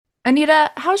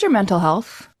Anita, how's your mental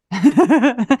health?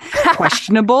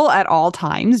 Questionable at all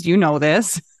times. You know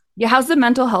this. Yeah, how's the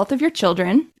mental health of your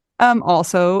children?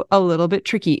 Also a little bit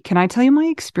tricky. Can I tell you my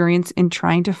experience in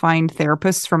trying to find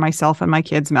therapists for myself and my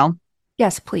kids, Mel?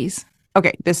 Yes, please.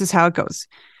 Okay, this is how it goes.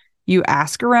 You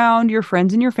ask around your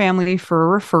friends and your family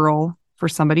for a referral for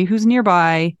somebody who's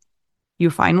nearby. You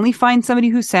finally find somebody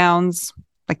who sounds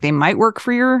like they might work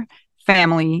for your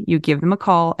family. You give them a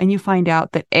call and you find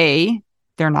out that A,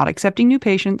 they're not accepting new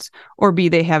patients, or B,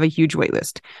 they have a huge wait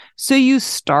list. So you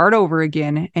start over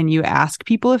again and you ask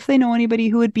people if they know anybody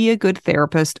who would be a good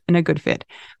therapist and a good fit.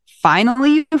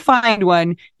 Finally, you find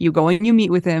one, you go and you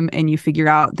meet with them, and you figure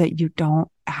out that you don't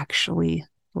actually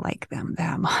like them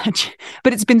that much.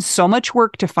 But it's been so much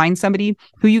work to find somebody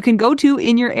who you can go to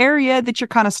in your area that you're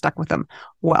kind of stuck with them.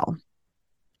 Well,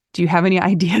 do you have any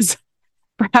ideas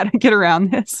for how to get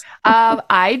around this?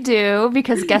 I do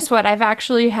because guess what? I've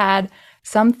actually had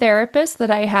some therapists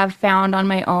that I have found on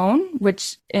my own,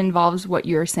 which involves what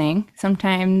you're saying.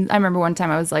 Sometimes I remember one time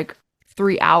I was like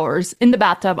 3 hours in the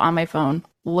bathtub on my phone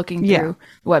looking Yeah. through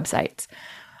websites.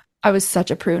 I was such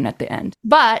a prune at the end.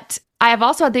 But I have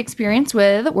also had the experience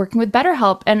with working with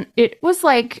BetterHelp, and it was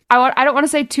like I don't want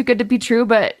to say too good to be true,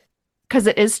 but because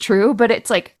it is true, but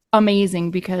it's like amazing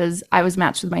because I was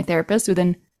matched with my therapist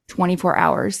within 24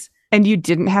 hours. And you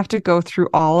didn't have to go through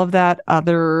all of that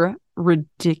other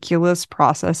ridiculous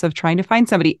process of trying to find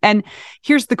somebody. And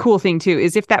here's the cool thing too,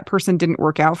 is if that person didn't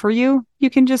work out for you, you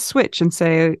can just switch and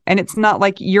say, and it's not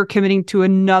like you're committing to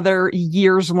another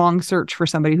years long search for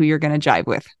somebody who you're going to jive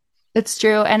with. It's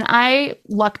true. And I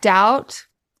lucked out,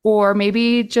 or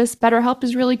maybe just BetterHelp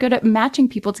is really good at matching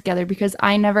people together because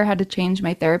I never had to change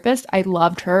my therapist. I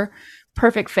loved her.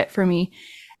 Perfect fit for me.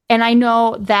 And I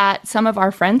know that some of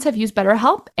our friends have used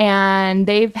BetterHelp and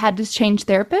they've had to change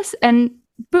therapists, and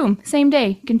boom, same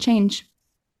day, you can change.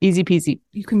 Easy peasy.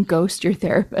 You can ghost your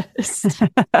therapist.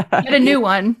 Get a new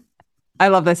one. I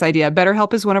love this idea.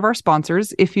 BetterHelp is one of our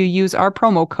sponsors. If you use our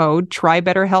promo code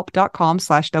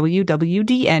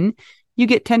trybetterhelp.com/WWDN, you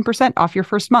get 10% off your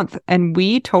first month. And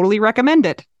we totally recommend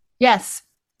it. Yes,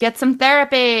 get some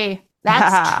therapy.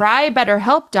 That's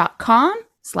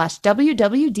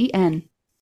trybetterhelp.com/WWDN.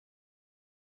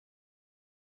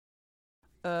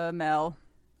 Mel,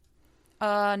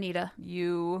 Nita.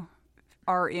 you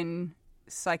are in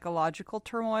psychological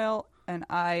turmoil and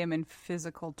I am in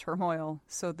physical turmoil.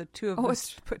 So the two of Oh,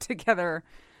 us put together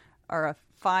are a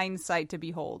fine sight to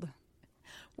behold.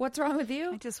 what's wrong with I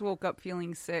you? just woke up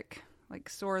feeling sick, like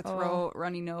sore Oh, throat,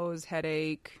 runny nose,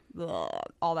 headache,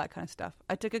 all that kind of stuff.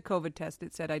 I took a COVID test.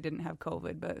 It said I didn't have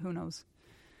COVID, but who knows?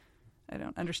 I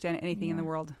don't understand anything in yeah. the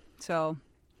world. So,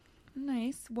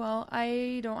 Nice. Well,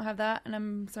 I don't have that, and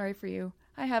I'm sorry for you.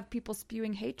 I have people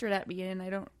spewing hatred at me, and I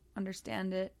don't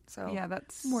understand it. So yeah,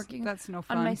 I'm working that's no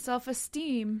on my fun.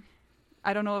 self-esteem.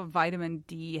 I don't know if vitamin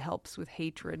D helps with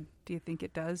hatred. Do you think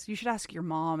it does? You should ask your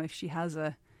mom if she has a Oh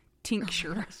my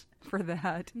tincture gosh. for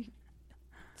that.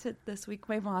 This week,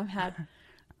 my mom had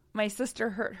my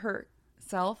sister hurt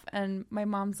herself, and my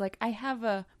mom's like, I have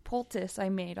a poultice I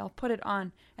made. I'll put it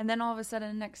on. And then all of a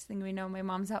sudden, next thing we know, my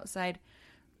mom's outside,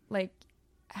 like,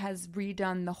 has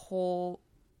redone the whole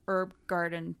herb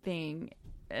garden thing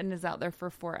and is out there for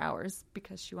 4 hours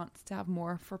because she wants to have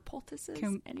more for poultices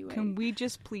anyway. Can we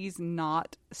just please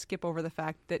not skip over the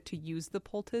fact that to use the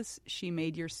poultice, she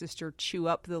made your sister chew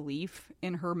up the leaf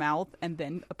in her mouth and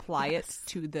then apply it Yes.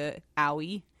 to the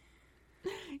owie?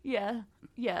 Yeah.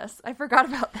 Yes. I forgot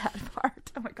about that part.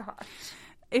 Oh my gosh.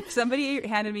 If somebody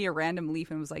handed me a random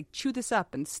leaf and was like, chew this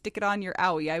up and stick it on your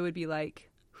owie, I would be like,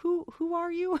 who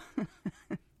are you?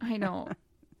 I know.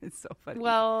 It's so funny.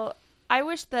 Well, I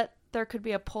wish that there could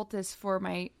be a poultice for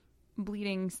my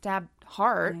bleeding, stabbed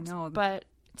heart, I know. but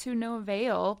to no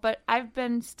avail. But I've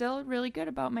been still really good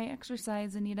about my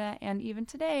exercise, Anita. And even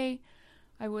today,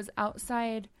 I was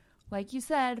outside, like you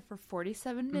said, for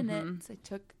 47 minutes. I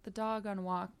took the dog on a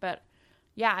walk. But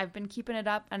yeah, I've been keeping it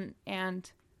up.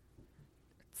 And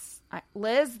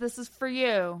Liz, this is for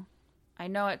you. I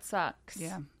know it sucks.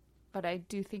 Yeah. But I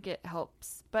do think it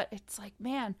helps. But it's like,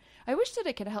 man, I wish that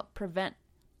it could help prevent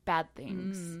bad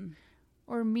things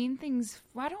or mean things.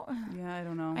 I don't. Yeah, I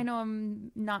don't know. I know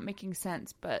I'm not making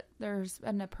sense, but there's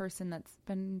been a person that's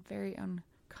been very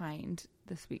unkind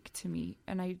this week to me,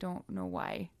 and I don't know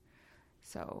why.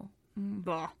 So,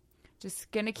 Blah. just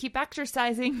gonna keep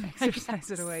exercising.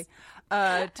 Exercise it away.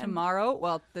 Tomorrow,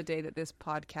 well, the day that this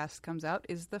podcast comes out,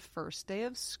 is the first day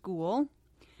of school.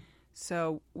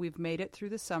 So we've made it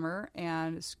through the summer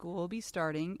and school will be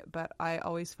starting, but I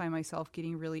always find myself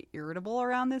getting really irritable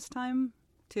around this time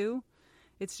too.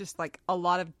 it's just like a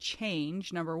lot of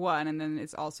change, number one. And then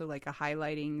it's also like a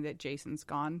highlighting that Jason's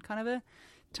gone kind of a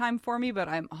time for me. But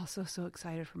I'm also so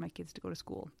excited for my kids to go to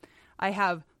school. I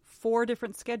have 4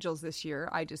 different schedules this year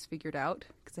I just figured out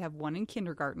because I have one in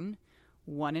kindergarten,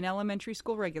 one in elementary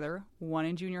school regular, one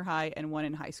in junior high, and one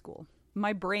in high school.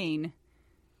 My brain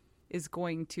is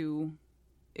going to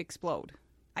explode.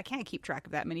 I can't keep track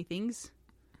of that many things.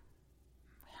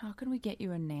 How can we get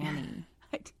you a nanny?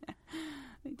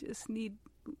 I just need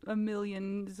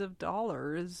millions of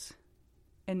dollars.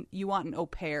 And you want an au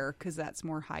pair because that's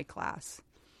more high class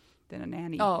than a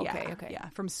nanny. Oh, okay. Yeah,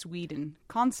 from Sweden.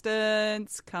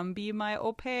 Constance, come be my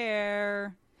au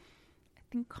pair. I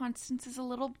think Constance is a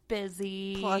little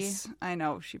busy. Plus, I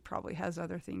know she probably has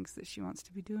other things that she wants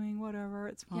to be doing. Whatever,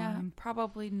 it's fine. Yeah,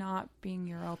 probably not being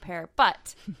your au pair.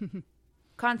 But,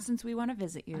 Constance, we want to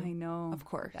visit you. I know. Of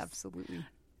course. Absolutely.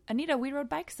 Anita, we rode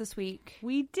bikes this week.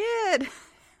 We did.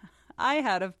 I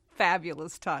had a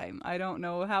fabulous time. I don't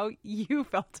know how you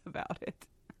felt about it.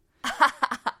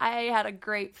 I had a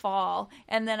great fall,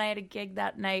 and then I had a gig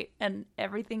that night, and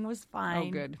everything was fine.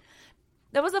 Oh, good.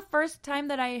 That was the first time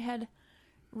that I had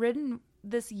ridden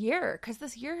this year, because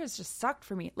this year has just sucked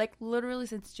for me. Like, literally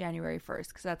since January 1st,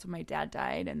 because that's when my dad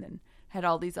died, and then had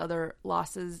all these other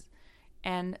losses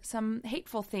and some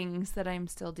hateful things that I'm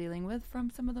still dealing with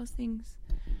from some of those things.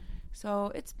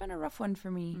 So it's been a rough one for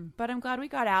me, but I'm glad we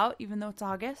got out, even though it's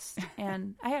August,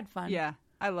 and I had fun. Yeah,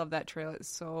 I love that trail. It's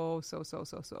so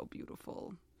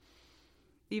beautiful.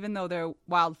 Even though their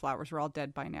wildflowers were all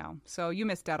dead by now. So you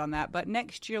missed out on that, but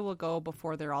next year we'll go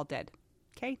before they're all dead.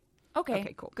 Okay?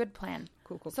 Okay, cool. Good plan.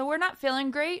 Cool. So we're not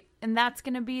feeling great, and that's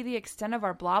going to be the extent of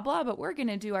our blah blah, but we're going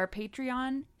to do our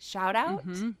Patreon shout out.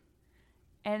 Mm-hmm.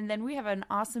 And then we have an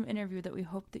awesome interview that we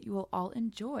hope that you will all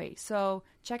enjoy. So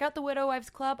check out the Widow Wives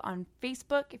Club on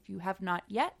Facebook if you have not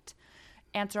yet.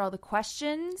 Answer all the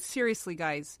questions. Seriously,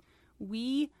 guys,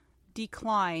 we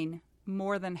decline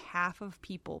more than half of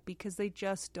people because they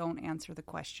just don't answer the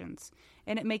questions.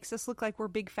 And it makes us look like we're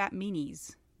big fat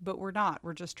meanies, but we're not.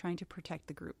 We're just trying to protect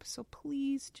the group. So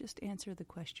please just answer the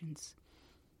questions.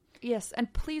 Yes,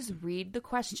 and please read the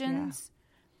questions. Yeah.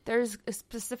 There's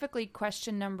specifically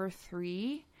question number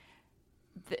 3.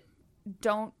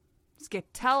 Don't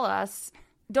tell us.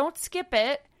 Don't skip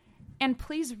it. And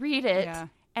please read it. Yeah.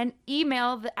 And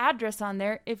email the address on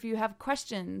there if you have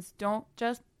questions. Don't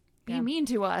just be mean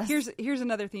to us. Here's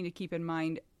another thing to keep in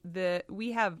mind.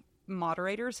 We have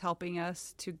moderators helping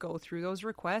us to go through those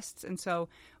requests. And so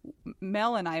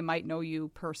Mel and I might know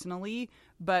you personally,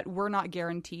 but we're not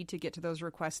guaranteed to get to those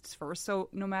requests first. So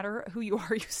no matter who you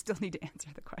are, you still need to answer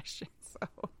the questions.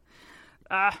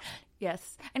 So,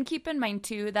 yes. And keep in mind,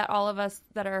 too, that all of us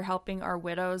that are helping are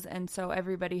widows. And so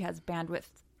everybody has bandwidth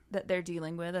that they're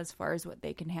dealing with as far as what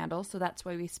they can handle. So that's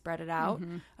why we spread it out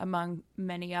among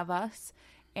many of us.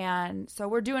 And so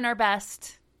we're doing our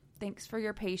best. Thanks for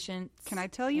your patience. Can I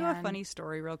tell you a funny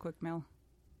story real quick, Mel?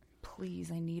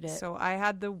 Please, I need it. So I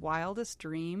had the wildest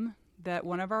dream that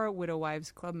one of our Widow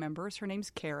Wives Club members, her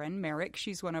name's Karen Merrick,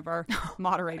 she's one of our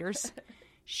moderators,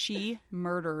 she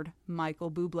murdered Michael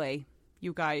Bublé,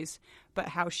 you guys. But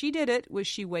how she did it was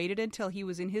she waited until he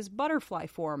was in his butterfly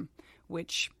form,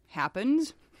 which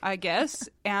happened, I guess.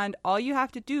 And all you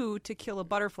have to do to kill a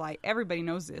butterfly, everybody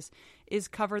knows this, is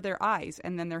cover their eyes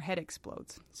and then their head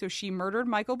explodes. So she murdered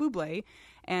Michael Bublé,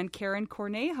 and Karen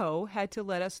Cornejo had to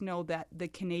let us know that the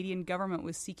Canadian government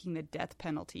was seeking the death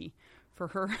penalty for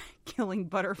her killing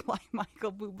butterfly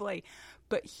Michael Bublé.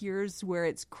 But here's where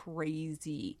it's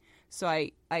crazy. So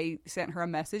I sent her a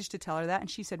message to tell her that, and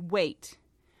she said, wait,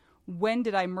 when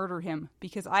did I murder him?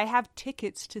 Because I have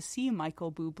tickets to see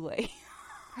Michael Bublé.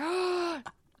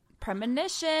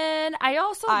 Premonition. I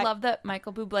also love that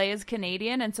Michael Bublé is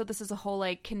Canadian, and so this is a whole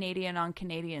like Canadian on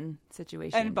Canadian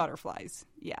situation. And butterflies.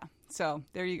 Yeah. So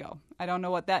there you go. I don't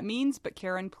know what that means, but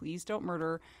Karen, please don't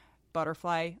murder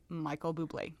butterfly Michael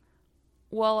Bublé.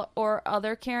 Well, or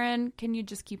other Karen, can you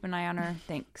just keep an eye on her?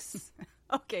 Thanks.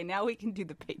 Okay, now we can do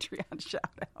the Patreon shout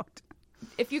out.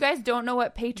 If you guys don't know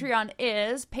what Patreon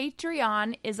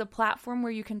is a platform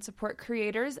where you can support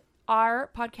creators. Our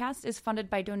podcast is funded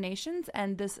by donations,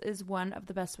 and this is one of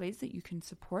the best ways that you can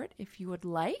support if you would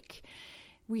like.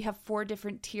 We have 4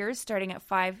 different tiers starting at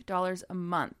 $5 a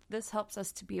month. This helps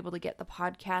us to be able to get the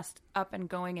podcast up and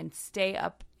going and stay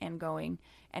up and going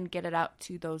and get it out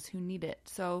to those who need it.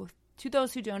 So to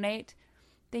those who donate,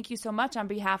 thank you so much on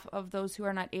behalf of those who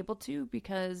are not able to,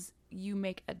 because you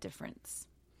make a difference.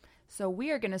 So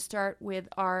we are going to start with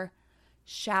our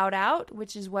shout out,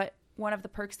 which is one of the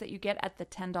perks that you get at the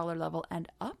 $10 level and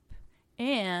up.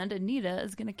 And Anita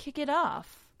is going to kick it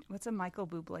off. What's a Michael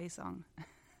Bublé song?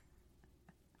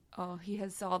 Oh, he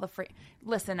has all the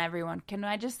Listen, everyone, can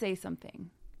I just say something?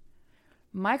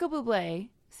 Michael Bublé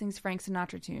sings Frank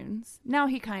Sinatra tunes. Now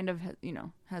he kind of,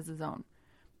 has his own.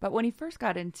 But when he first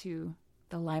got into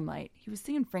the limelight, he was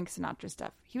singing Frank Sinatra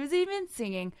stuff. He was even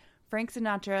singing Frank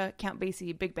Sinatra, Count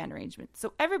Basie, big band arrangement.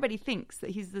 So everybody thinks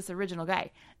that he's this original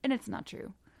guy, and it's not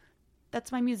true.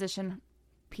 That's my musician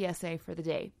PSA for the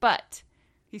day. But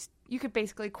you could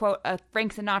basically quote a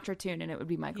Frank Sinatra tune, and it would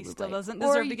be Michael Bublé. He still doesn't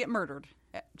deserve to get murdered.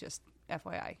 Just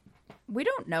FYI. We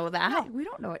don't know that. No. We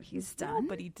don't know what he's done. No,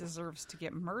 but he deserves to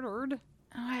get murdered.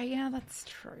 Oh, yeah, that's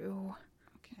true.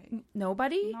 Okay.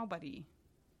 Nobody? Nobody.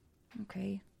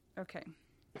 Okay.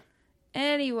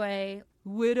 Anyway.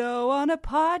 Widow on a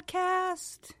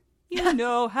podcast. You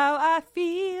know how I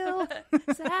feel.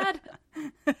 Sad.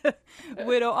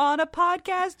 Widow on a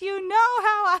podcast. You know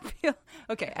how I feel.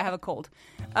 Okay, I have a cold.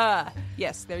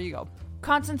 Yes, there you go.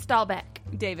 Constance Dahlbeck.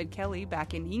 David Kelly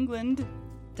back in England.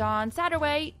 Dawn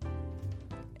Satterwhite.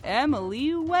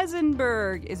 Emily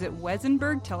Wesenberg. Is it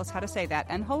Wesenberg? Tell us how to say that.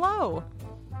 And hello.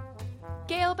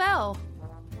 Gail Bell.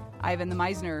 Ivan the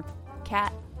Meisner.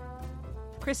 Kat.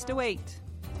 Krista Waite.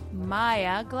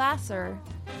 Maya Glasser.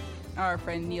 Our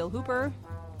friend Neil Hooper.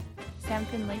 Sam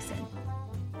Finlayson.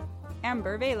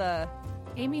 Amber Vela.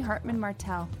 Amy Hartman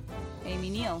Martell. Amy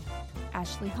Neal.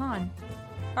 Ashley Hahn.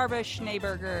 Barbara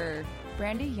Schneeberger.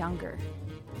 Brandy Younger.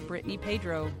 Brittany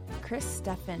Pedro. Chris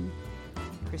Steffen.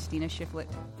 Christina Shiflett.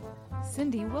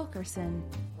 Cindy Wilkerson.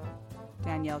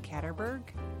 Danielle Catterberg.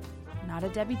 Not a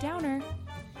Debbie Downer.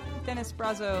 Dennis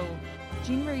Brazo.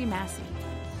 Jean Marie Massey.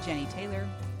 Jenny Taylor.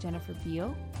 Jennifer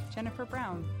Beal. Jennifer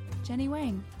Brown. Jenny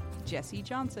Wang. Jesse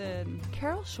Johnson.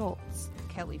 Carol Schultz.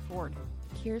 Kelly Ford.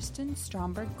 Kirsten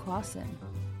Stromberg-Clausen.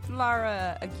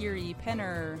 Lara Aguirre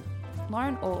Penner.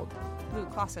 Lauren Old. Lou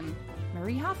Clausen.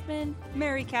 Marie Hoffman.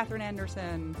 Mary Catherine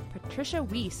Anderson. Patricia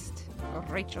Wiest.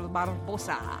 Rachel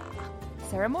Barbosa.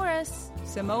 Sarah Morris.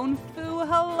 Simone Fu.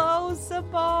 Hello,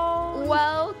 Simone.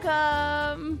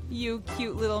 Welcome. You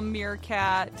cute little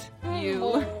meerkat.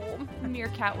 You.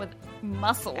 Meerkat with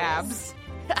muscles. Abs.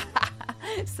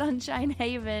 Sunshine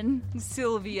Haven.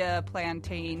 Sylvia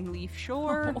Plantain Leaf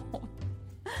Shore. Oh,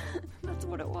 that's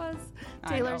what it was.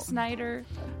 Taylor Snyder.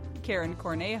 Karen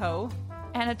Cornejo.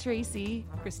 Anna Tracy.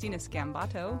 Christina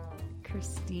Scambato.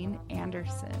 Christine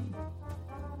Anderson.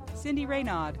 Cindy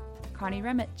Raynaud. Connie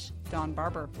Remich. Dawn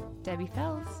Barber. Debbie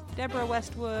Fells. Deborah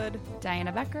Westwood.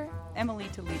 Diana Becker. Emily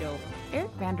Toledo.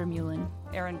 Eric Vandermeulen.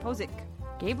 Aaron Posick.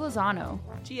 Gabe Lozano.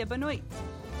 Gia Benoit.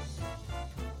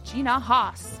 Gina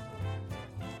Haas.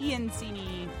 Ian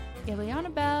Sini.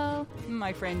 Ileana Bell.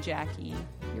 My friend Jackie.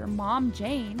 Your mom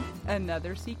Jane.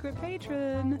 Another secret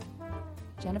patron.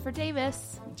 Jennifer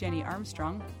Davis. Jenny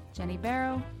Armstrong. Jenny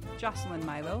Barrow. Jocelyn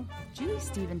Milo. Julie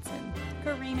Stevenson.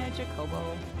 Karina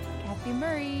Jacobo. Kathy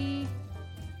Murray.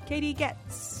 Katie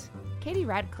Getz. Katie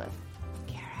Radcliffe.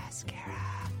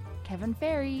 Kara. Kevin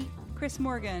Ferry. Chris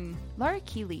Morgan. Laura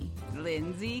Keeley.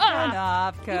 Lindsay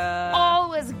Konopka. You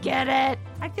always get it.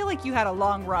 I feel like you had a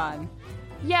long run.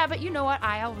 Yeah, but you know what?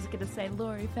 I always get to say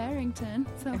Lori Farrington.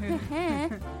 So,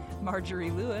 Marjorie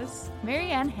Lewis.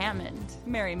 Marianne Hammond.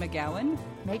 Mary McGowan.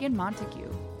 Megan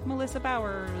Montague. Melissa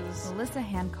Bowers. Melissa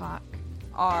Hancock.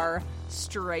 Our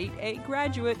straight A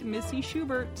graduate, Missy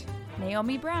Schubert.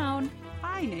 Naomi Brown.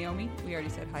 Hi, Naomi. We already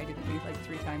said hi, didn't we? Like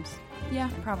 3 times. Yeah,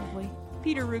 probably.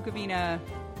 Peter Rukavina.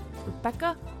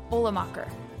 Rebecca Olemacher.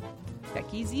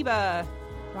 Becky Ziba.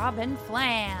 Robin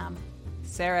Flam.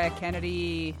 Sarah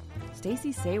Kennedy.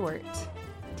 Stacy Saywert.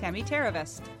 Tammy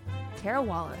Terravest. Tara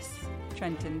Wallace.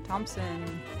 Trenton Thompson.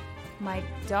 My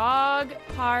dog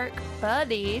park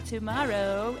buddy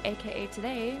tomorrow, aka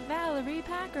today, Valerie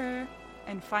Packer.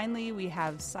 And finally, we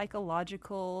have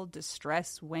Psychological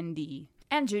Distress Wendy.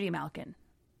 And Judy Malkin.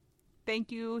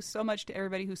 Thank you so much to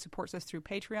everybody who supports us through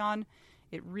Patreon.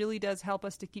 It really does help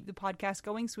us to keep the podcast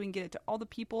going so we can get it to all the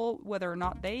people, whether or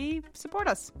not they support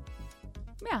us.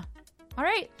 Yeah. All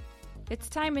right. It's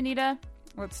time, Anita.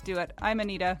 Let's do it. I'm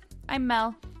Anita. I'm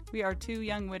Mel. We are 2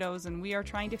 young widows, and we are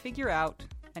trying to figure out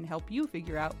and help you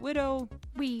figure out widow.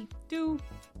 We do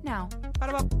now.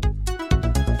 Ba-da-ba.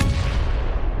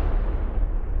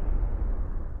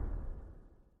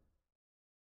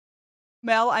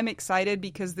 Mel, I'm excited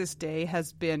because this day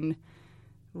has been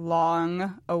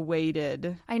long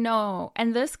awaited. I know.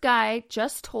 And this guy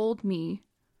just told me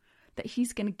that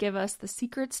he's going to give us the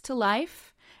secrets to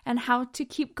life and how to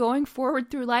keep going forward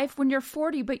through life when you're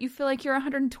 40, but you feel like you're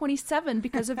 127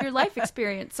 because of your life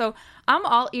experience. So I'm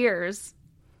all ears.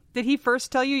 Did he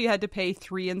first tell you you had to pay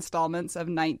 3 installments of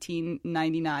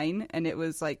 $19.99 and it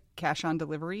was like cash on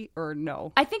delivery, or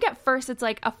no? I think at first it's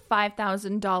like a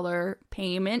 $5,000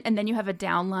 payment and then you have a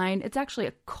downline. It's actually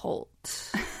a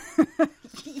cult.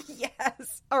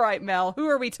 Yes. All right, Mel, who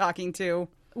are we talking to?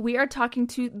 We are talking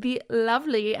to the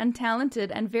lovely and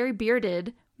talented and very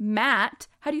bearded Matt.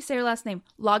 How do you say your last name?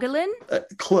 Logelin?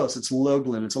 Close. It's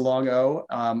Logelin. It's a long O.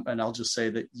 And I'll just say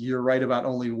that you're right about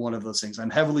only one of those things. I'm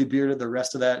heavily bearded. The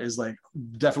rest of that is like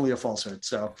definitely a falsehood.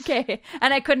 So okay.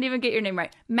 And I couldn't even get your name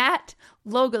right. Matt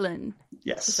Logelin.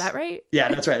 Yes. Is that right? Yeah,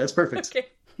 that's right. That's perfect.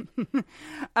 Okay.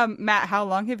 Matt, how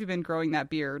long have you been growing that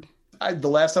beard? The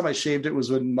last time I shaved it was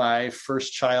when my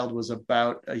first child was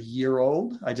about a year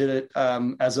old. I did it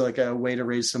as like a way to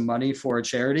raise some money for a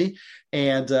charity,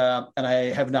 and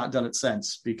I have not done it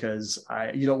since because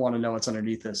you don't want to know what's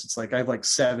underneath this. It's like I have like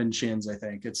 7 chins. I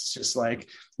think it's just like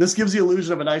this gives the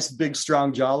illusion of a nice big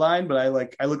strong jawline, but I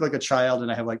look like a child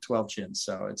and I have like 12 chins.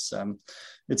 So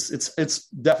it's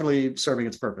definitely serving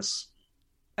its purpose.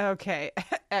 Okay,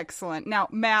 excellent. Now,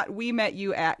 Matt, we met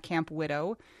you at Camp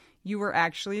Widow. You were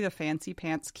actually the Fancy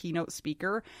Pants keynote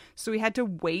speaker, so we had to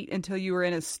wait until you were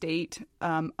in a state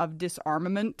of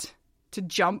disarmament to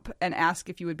jump and ask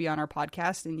if you would be on our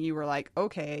podcast, and you were like,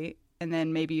 okay, and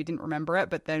then maybe you didn't remember it,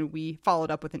 but then we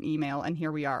followed up with an email, and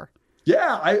here we are.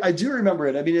 Yeah, I do remember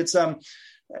it. I mean, it's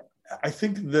I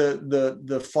think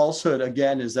the falsehood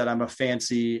again is that I'm a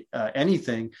fancy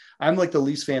anything. I'm like the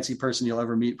least fancy person you'll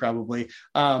ever meet, probably.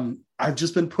 I've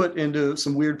just been put into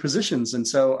some weird positions. And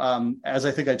so as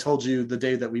I think I told you the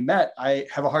day that we met, I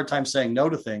have a hard time saying no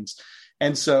to things.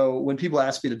 And so when people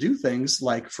ask me to do things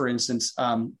like, for instance,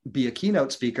 be a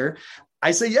keynote speaker,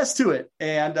 I say yes to it.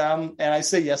 And I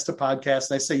say yes to podcasts,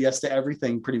 and I say yes to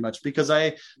everything pretty much because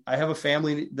I have a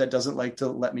family that doesn't like to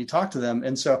let me talk to them.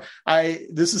 And so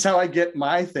this is how I get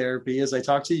my therapy is I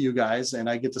talk to you guys and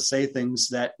I get to say things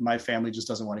that my family just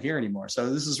doesn't want to hear anymore.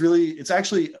 So this is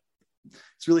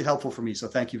it's really helpful for me. So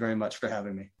thank you very much for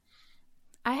having me.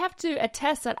 I have to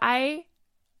attest that I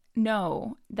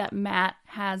know that Matt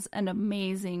has an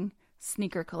amazing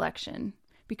sneaker collection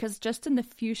because just in the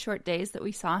few short days that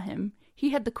we saw him, he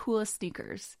had the coolest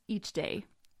sneakers each day.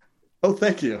 Oh,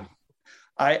 thank you.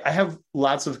 I have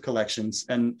lots of collections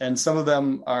and some of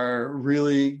them are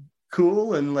really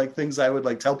cool and like things I would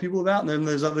like tell people about. And then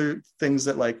there's other things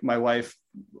that like my wife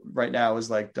right now is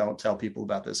like, don't tell people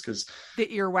about this because the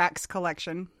earwax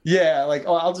collection. Yeah. Like,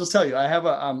 I'll just tell you, I have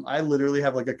I literally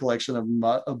have like a collection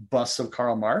of busts of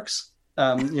Karl Marx,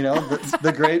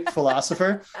 the great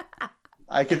philosopher.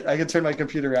 I could turn my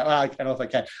computer around. Well, I don't know if I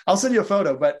can. I'll send you a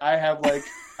photo, but I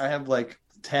have like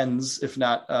tens, if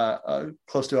not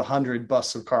close to 100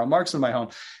 busts of Karl Marx in my home.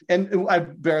 And I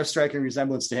bear a striking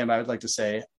resemblance to him. I would like to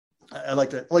say, I like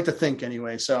to think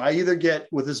anyway. So I either get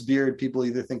with this beard, people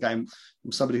either think I'm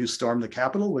somebody who stormed the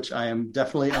Capitol, which I am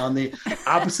definitely on the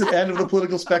opposite end of the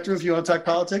political spectrum if you want to talk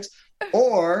politics,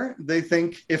 or they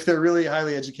think if they're really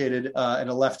highly educated and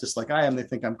a leftist like I am, they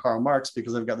think I'm Karl Marx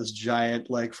because I've got this giant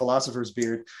like philosopher's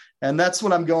beard. And that's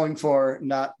what I'm going for,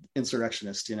 not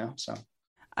insurrectionist, so.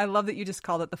 I love that you just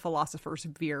called it the philosopher's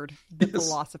beard. The yes.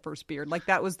 Philosopher's beard. Like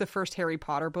that was the first Harry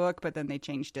Potter book, but then they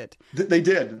changed it. They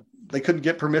did. They couldn't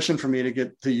get permission for me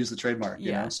to use the trademark.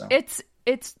 Yeah. So.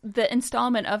 It's the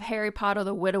installment of Harry Potter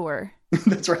the Widower.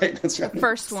 That's right. The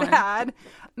first one. Sad.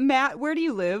 Matt, where do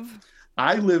you live?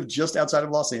 I live just outside of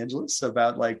Los Angeles,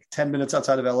 about like 10 minutes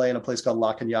outside of LA in a place called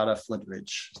La Cañada, Flint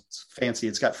Ridge. It's fancy.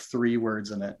 It's got 3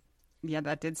 words in it. Yeah,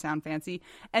 that did sound fancy.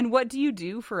 And what do you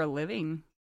do for a living?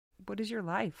 What is your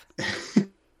life?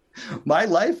 My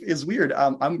life is weird.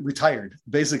 I'm retired,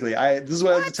 basically. This is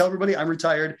what I like to tell everybody. I'm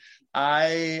retired.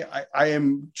 I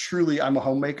am truly, I'm a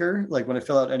homemaker. Like when I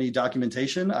fill out any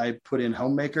documentation, I put in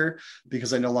homemaker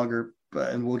because I no longer,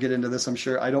 and we'll get into this, I'm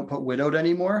sure, I don't put widowed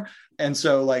anymore. And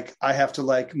so like, I have to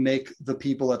like make the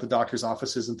people at the doctor's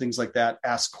offices and things like that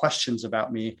ask questions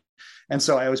about me. And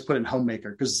so I always put in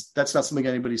homemaker because that's not something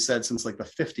anybody said since like the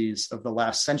 50s of the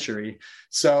last century.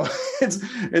 So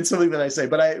it's something that I say,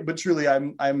 but truly I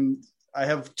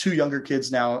have 2 younger kids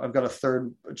now. I've got a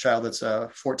third child that's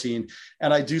 14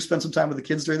 and I do spend some time with the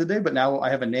kids during the day, but now I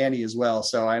have a nanny as well.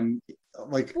 So I'm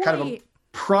like kind of a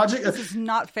project. This is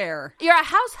not fair. You're a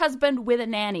house husband with a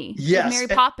nanny. Yes. With Mary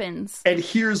Poppins. And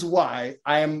here's why.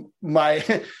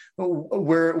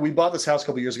 Where we bought this house a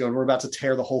couple years ago and we're about to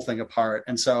tear the whole thing apart.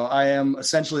 And so I am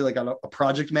essentially like a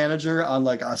project manager on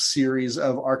like a series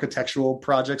of architectural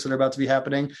projects that are about to be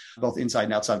happening both inside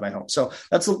and outside my home. So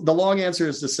that's the long answer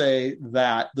is to say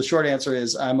that. The short answer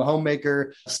is I'm a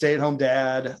homemaker, stay-at-home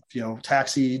dad,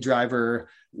 taxi driver,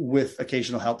 with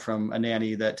occasional help from a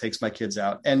nanny that takes my kids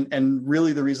out. And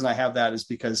really the reason I have that is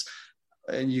because,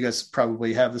 and you guys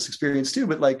probably have this experience too,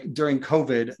 but like during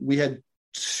COVID, we had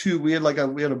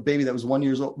a baby that was 1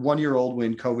 year old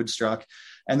when COVID struck.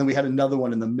 And then we had another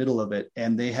one in the middle of it,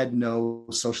 and they had no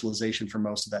socialization for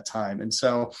most of that time. And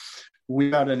so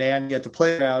we found a nanny at the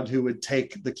playground who would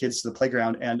take the kids to the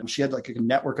playground, and she had like a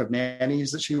network of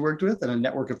nannies that she worked with and a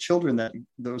network of children that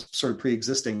those sort of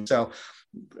pre-existing. So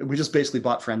we just basically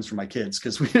bought friends for my kids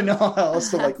because we didn't know how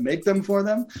else to like make them for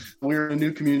them. We were in a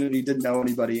new community, didn't know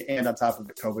anybody. And on top of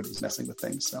it, COVID was messing with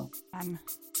things. So.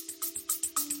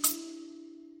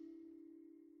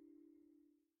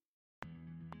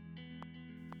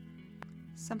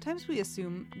 Sometimes we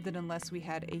assume that unless we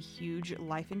had a huge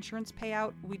life insurance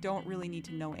payout, we don't really need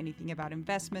to know anything about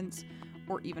investments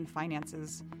or even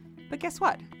finances. But guess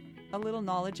what? A little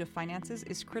knowledge of finances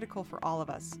is critical for all of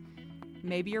us.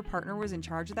 Maybe your partner was in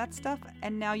charge of that stuff,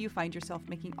 and now you find yourself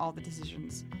making all the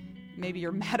decisions. Maybe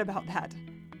you're mad about that.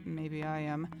 Maybe I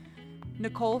am.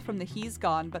 Nicole from the He's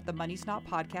Gone But the Money's Not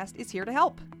podcast is here to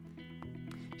help.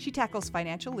 She tackles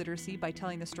financial literacy by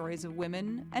telling the stories of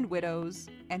women and widows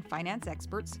and finance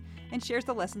experts, and shares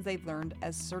the lessons they've learned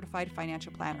as certified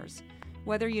financial planners.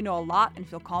 Whether you know a lot and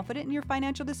feel confident in your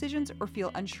financial decisions or feel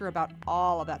unsure about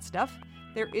all of that stuff,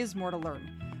 there is more to learn.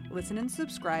 Listen and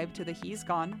subscribe to the He's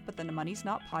Gone But the Money's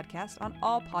Not podcast on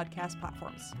all podcast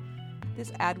platforms.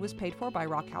 This ad was paid for by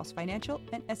Rockhouse Financial,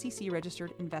 an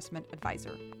SEC-registered investment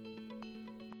advisor.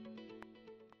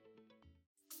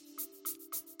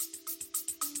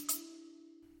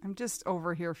 I'm just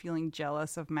over here feeling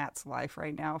jealous of Matt's life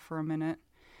right now for a minute.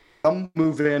 Come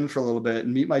move in for a little bit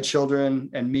and meet my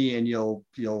children and me, and you'll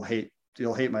hate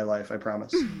my life, I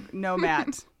promise. No,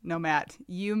 Matt.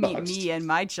 You meet me and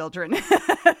my children,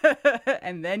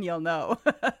 and then you'll know.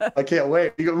 I can't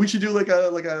wait. We should do like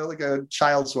a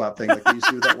child swap thing, like we used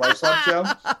to do with that wife swap show.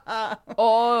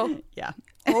 Oh yeah.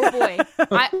 Oh boy.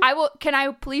 I will. Can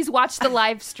I please watch the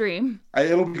live stream?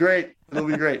 It'll be great.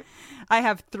 I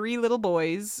have 3 little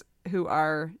boys who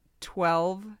are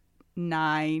 12,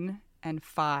 9, and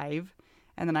 5.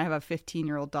 And then I have a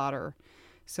 15-year-old daughter.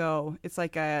 So it's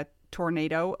like a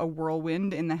tornado, a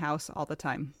whirlwind in the house all the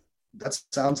time. That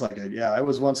sounds like it. Yeah, I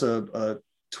was once a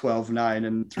 12, 9,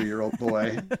 and 3-year-old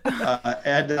boy.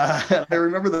 and I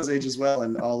remember those ages well,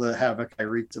 and all the havoc I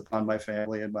wreaked upon my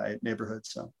family and my neighborhood.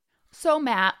 So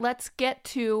Matt, let's get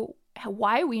to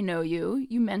why we know you.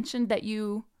 You mentioned that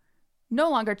you no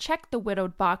longer check the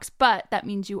widowed box, but that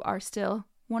means you are still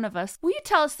one of us. Will you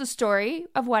tell us the story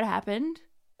of what happened?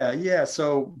 Yeah.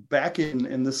 So back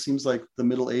in this seems like the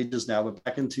Middle Ages now, but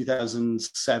back in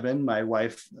 2007, my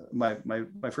wife, my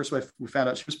first wife, we found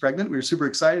out she was pregnant. We were super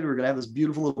excited. We were going to have this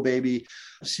beautiful little baby.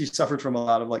 She suffered from a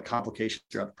lot of like complications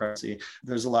throughout the pregnancy.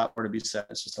 There's a lot more to be said.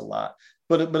 It's just a lot.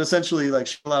 But essentially, like,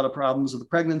 she had a lot of problems with the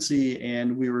pregnancy,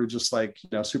 and we were just like,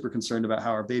 super concerned about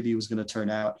how our baby was going to turn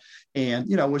out. And,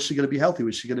 was she going to be healthy?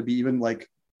 Was she going to be even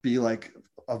be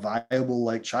a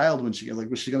viable child when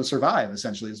was she going to survive?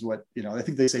 Essentially, is what I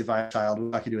think they say viable child.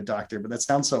 I'm not going to do a doctor, but that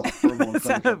sounds so horrible.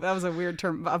 That was a weird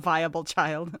term, a viable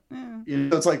child.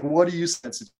 It's like, what do you say in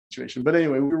that situation? But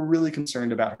anyway, we were really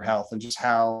concerned about her health and just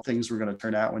how things were going to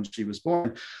turn out when she was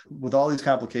born. With all these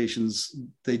complications,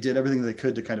 they did everything they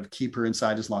could to kind of keep her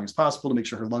inside as long as possible to make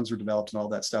sure her lungs were developed and all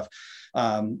that stuff.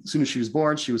 As soon as she was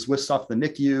born, she was whisked off the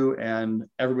NICU, and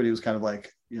everybody was kind of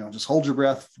like, just hold your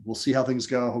breath. We'll see how things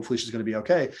go. Hopefully she's going to be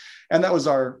okay. And that was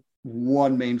our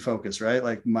one main focus, right?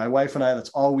 Like, my wife and I, that's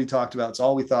all we talked about. It's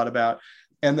all we thought about.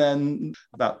 And then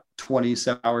about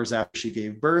 27 hours after she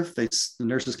gave birth, the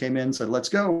nurses came in, said, let's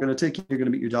go. We're going to take you. You're going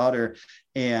to meet your daughter.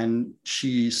 And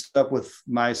she stood up with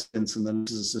my assistants and the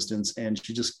nurses' assistants, and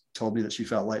she just told me that she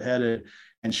felt lightheaded,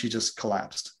 and she just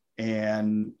collapsed.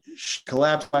 And she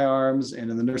collapsed in my arms and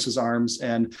in the nurse's arms.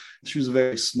 And she was a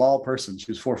very small person.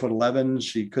 She was 4'11".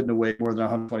 She couldn't have weighed more than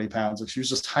 120 pounds. Like, she was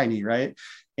just tiny, right?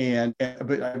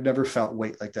 But I've never felt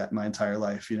weight like that in my entire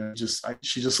life.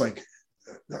 She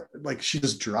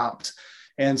just dropped.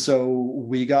 And so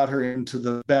we got her into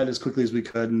the bed as quickly as we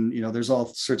could. And, there's all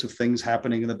sorts of things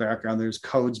happening in the background. There's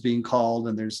codes being called,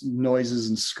 and there's noises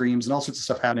and screams and all sorts of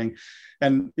stuff happening.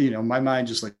 And, my mind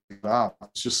just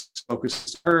just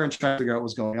focused on her and trying to figure out what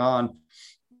was going on.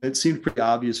 It seemed pretty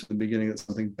obvious from the beginning that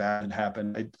something bad had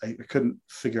happened. I couldn't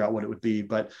figure out what it would be,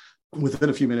 but within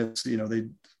a few minutes, they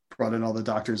brought in all the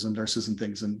doctors and nurses and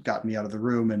things and got me out of the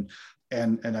room.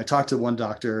 And I talked to one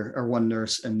doctor or one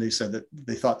nurse, and they said that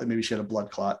they thought that maybe she had a blood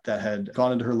clot that had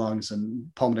gone into her lungs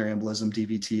and pulmonary embolism,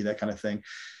 DVT, that kind of thing.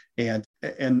 And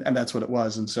that's what it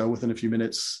was. And so within a few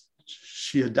minutes,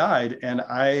 she had died. And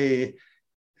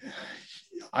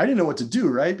I didn't know what to do,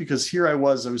 right? Because here I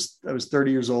was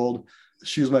 30 years old.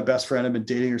 She was my best friend. I've been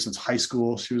dating her since high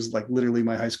school. She was like literally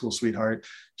my high school sweetheart.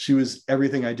 She was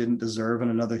everything I didn't deserve in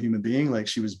another human being. Like,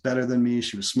 she was better than me.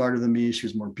 She was smarter than me. She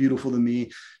was more beautiful than me.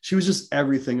 She was just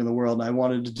everything in the world. And I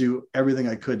wanted to do everything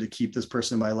I could to keep this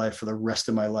person in my life for the rest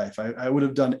of my life. I would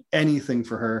have done anything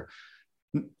for her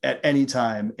at any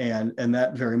time. And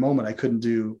that very moment, I couldn't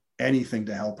do anything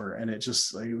to help her. And it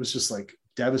was just like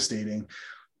devastating.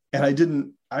 And I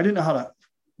didn't know how to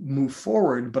move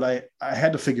forward, but I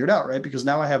had to figure it out, right? Because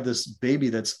now I have this baby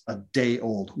that's a day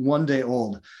old, 1 day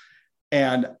old,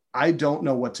 and I don't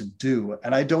know what to do.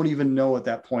 And I don't even know at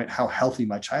that point how healthy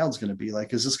my child's going to be.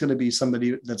 Like, is this going to be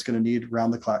somebody that's going to need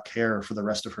round the clock care for the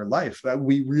rest of her life?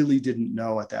 We really didn't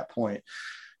know at that point.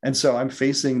 And so I'm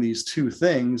facing these two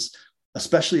things,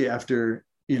 especially after,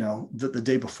 the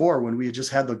day before, when we had just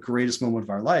had the greatest moment of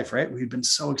our life, right? We'd been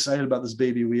so excited about this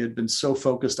baby. We had been so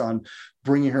focused on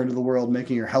bringing her into the world,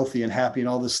 making her healthy and happy and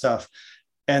all this stuff.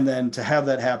 And then to have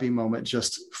that happy moment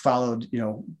just followed,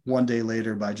 1 day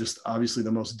later by just obviously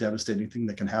the most devastating thing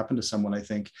that can happen to someone. I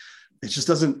think it just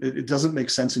doesn't make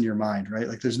sense in your mind, right?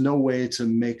 Like, there's no way to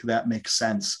make that make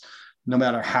sense, no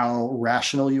matter how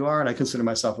rational you are. And I consider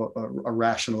myself a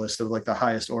rationalist of like the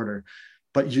highest order,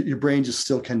 but your brain just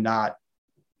still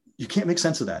you can't make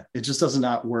sense of that. It just does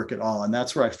not work at all. And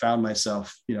that's where I found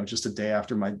myself, just a day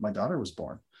after my daughter was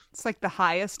born. It's like the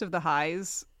highest of the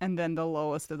highs and then the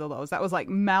lowest of the lows. That was like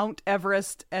Mount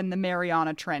Everest and the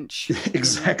Mariana Trench.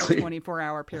 Exactly.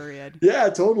 24-hour period. Yeah,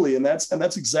 totally. And that's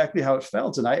exactly how it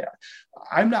felt. And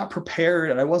I'm not prepared.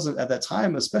 And I wasn't at that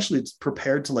time, especially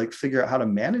prepared to like figure out how to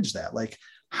manage that. Like,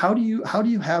 how do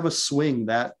you have a swing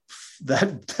that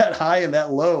high and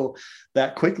that low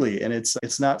that quickly? And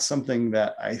it's not something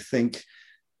that I think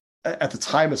at the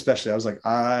time, especially, I was like,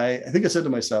 I think I said to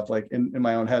myself, like in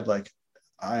my own head, like,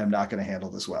 I am not going to handle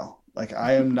this well. Like,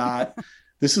 I am not,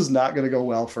 this is not going to go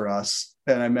well for us.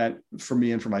 And I meant for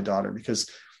me and for my daughter, because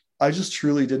I just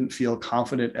truly didn't feel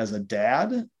confident as a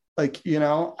dad. Like,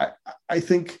 I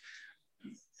think,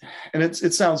 and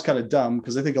it sounds kind of dumb,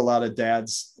 because I think a lot of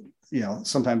dads,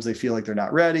 sometimes they feel like they're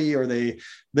not ready, or they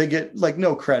get like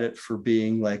no credit for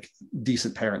being like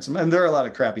decent parents. And there are a lot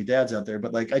of crappy dads out there,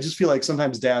 but like, I just feel like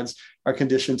sometimes dads are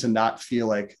conditioned to not feel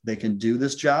like they can do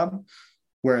this job.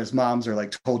 Whereas moms are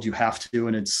like told you have to,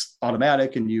 and it's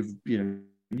automatic, and you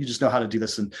just know how to do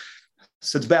this. And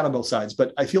so it's bad on both sides.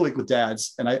 But I feel like with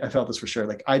dads, and I felt this for sure,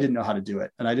 like I didn't know how to do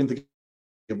it, and I didn't think I'd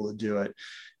be able to do it.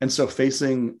 And so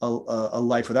facing a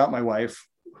life without my wife,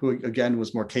 who again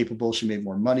was more capable, she made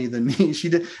more money than me. She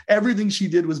did everything she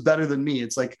did was better than me.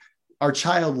 It's like our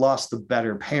child lost the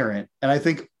better parent. And I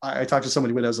think I talked to so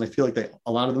many widows, and I feel like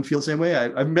a lot of them feel the same way.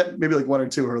 I met maybe like one or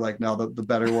two who are like, no, the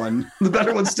better one, the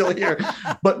better one's still here.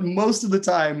 But most of the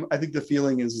time, I think the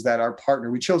feeling is that our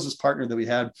partner, we chose this partner that we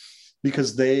had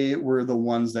because they were the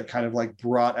ones that kind of like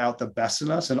brought out the best in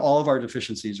us and all of our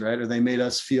deficiencies, right? Or they made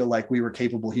us feel like we were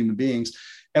capable human beings.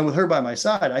 And with her by my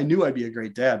side, I knew I'd be a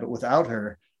great dad, but without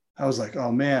her, I was like,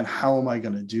 oh man, how am I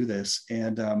going to do this?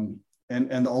 And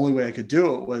the only way I could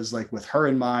do it was like with her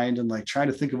in mind, and like trying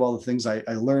to think of all the things I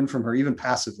learned from her, even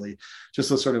passively, just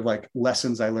those sort of like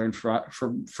lessons I learned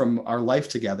from our life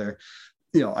together.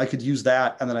 I could use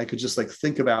that, and then I could just like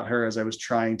think about her as I was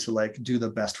trying to like do the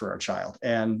best for our child.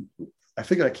 And I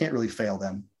figured I can't really fail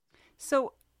them.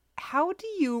 So how do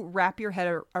you wrap your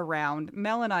head around,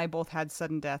 Mel and I both had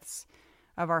sudden deaths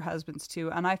of our husbands too,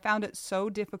 and I found it so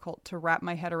difficult to wrap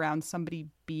my head around somebody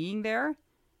being there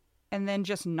and then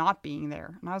just not being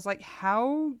there. And I was like,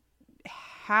 how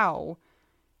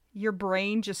your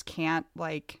brain just can't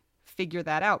like figure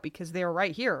that out, because they're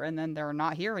right here and then they're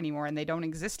not here anymore and they don't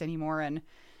exist anymore. And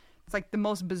it's like the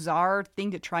most bizarre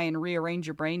thing to try and rearrange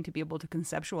your brain to be able to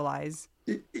conceptualize.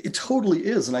 It totally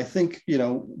is. And I think,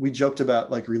 we joked about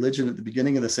like religion at the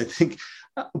beginning of this, I think,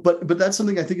 but that's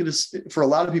something I think it is for a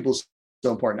lot of people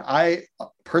so important. I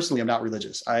personally am not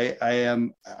religious.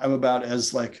 I'm about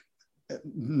as like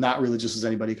not religious as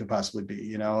anybody could possibly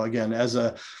be, again,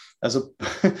 I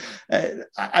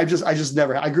just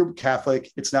never, I grew up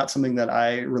Catholic. It's not something that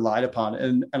I relied upon.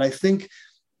 And I think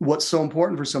what's so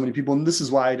important for so many people, and this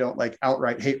is why I don't like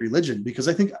outright hate religion, because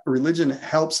I think religion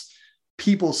helps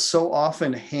people so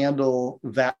often handle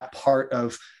that part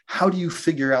of how do you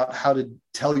figure out how to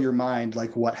tell your mind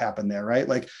like what happened there, right?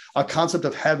 Like a concept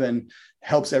of heaven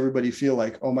helps everybody feel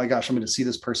like, oh my gosh, I'm going to see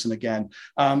this person again.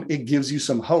 It gives you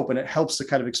some hope, and it helps to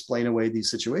kind of explain away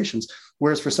these situations.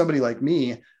 Whereas for somebody like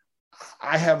me,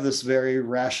 I have this very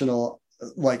rational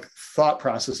like thought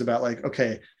process about like,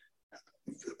 okay,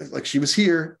 like she was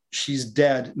here, she's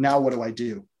dead. Now what do I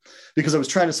do? because I was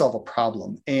trying to solve a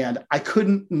problem and I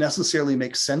couldn't necessarily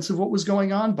make sense of what was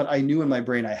going on, but I knew in my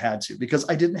brain I had to, because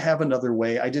I didn't have another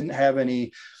way. I didn't have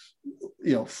any,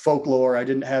 folklore. I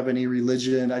didn't have any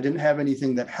religion. I didn't have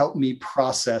anything that helped me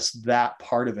process that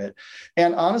part of it.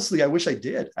 And honestly, I wish I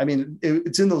did. I mean,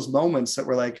 it's in those moments that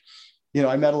were like,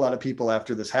 I met a lot of people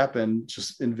after this happened,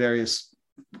 just in various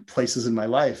places in my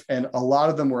life. And a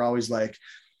lot of them were always like,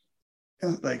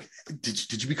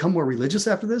 did you become more religious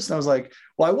after this? And I was like,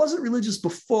 well, I wasn't religious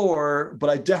before, but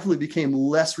I definitely became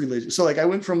less religious. So like, I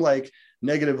went from like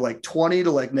negative like 20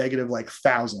 to like negative like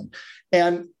 1,000.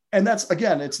 And that's,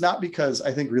 again, it's not because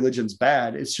I think religion's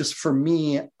bad. It's just, for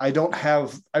me, I don't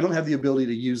have the ability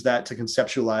to use that to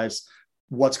conceptualize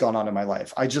what's gone on in my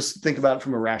life. I just think about it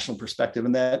from a rational perspective,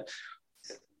 and that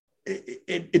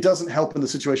it doesn't help in the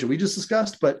situation we just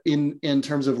discussed, but in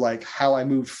terms of like how I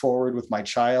moved forward with my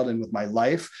child and with my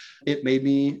life, it made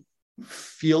me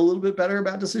feel a little bit better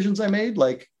about decisions I made.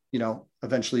 Like,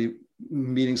 eventually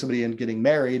meeting somebody and getting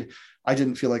married, I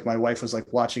didn't feel like my wife was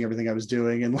like watching everything I was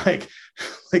doing and like,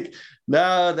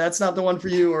 nah, that's not the one for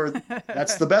you, or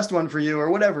that's the best one for you, or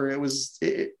whatever.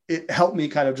 It helped me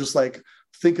kind of just like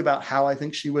think about how I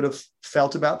think she would have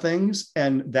felt about things.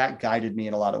 And that guided me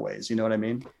in a lot of ways. You know what I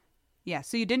mean? Yeah.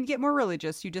 So you didn't get more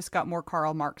religious. You just got more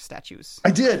Karl Marx statues. I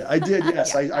did.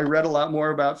 Yes. Yeah. I read a lot more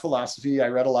about philosophy. I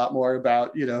read a lot more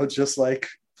about,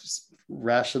 just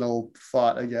rational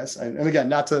thought, I guess. And again,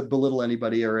 not to belittle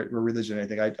anybody or religion or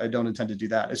anything. I don't intend to do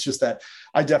that. It's just that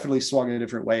I definitely swung in a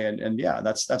different way. And yeah,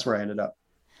 that's where I ended up.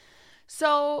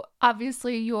 So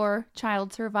obviously your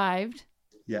child survived.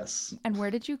 Yes. And where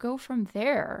did you go from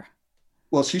there?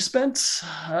 Well, she spent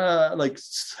I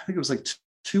think it was like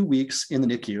 2 weeks in the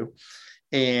NICU.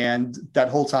 And that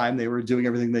whole time they were doing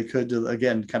everything they could to,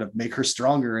 again, kind of make her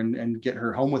stronger and get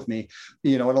her home with me.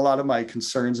 And a lot of my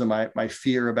concerns and my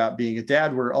fear about being a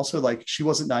dad were also like, she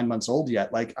wasn't 9 months old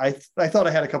yet. Like I thought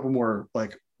I had a couple more,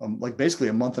 like basically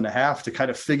a month and a half to kind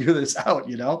of figure this out,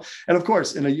 And of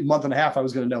course, in a month and a half, I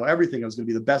was going to know everything. I was going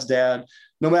to be the best dad,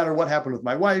 no matter what happened with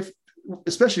my wife,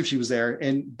 especially if she was there.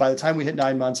 And by the time we hit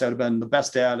 9 months, I would have been the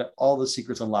best dad, all the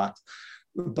secrets unlocked.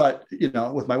 But,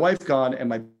 with my wife gone and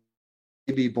my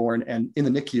baby born and in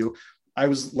the NICU, I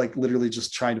was like literally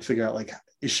just trying to figure out, like,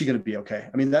 is she going to be okay?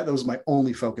 I mean, that was my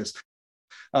only focus.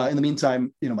 In the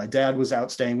meantime, my dad was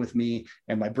out staying with me,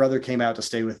 and my brother came out to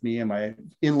stay with me, and my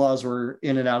in-laws were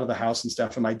in and out of the house and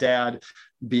stuff. And my dad,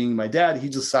 being my dad, he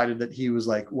decided that he was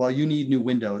like, well, you need new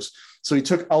windows. So he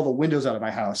took all the windows out of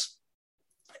my house.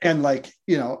 And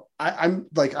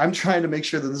I'm trying to make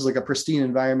sure that this is like a pristine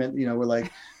environment, where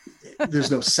like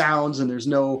there's no sounds and there's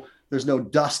no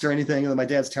dust or anything. And then my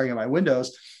dad's tearing out my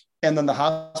windows. And then the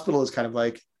hospital is kind of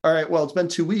like, all right, well, it's been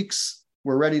 2 weeks.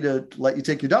 We're ready to let you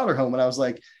take your daughter home. And I was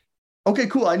like, okay,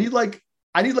 cool. I need like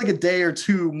a day or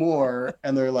two more.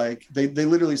 And they're like, they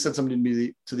literally said something to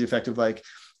me to the effect of like,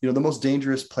 the most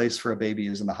dangerous place for a baby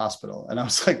is in the hospital. And I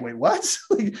was like, wait, what?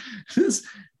 Like, this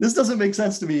doesn't make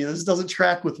sense to me. This doesn't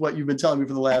track with what you've been telling me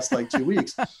for the last 2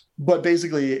 weeks. But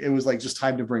basically it was like just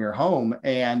time to bring her home.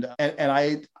 And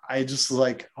I just was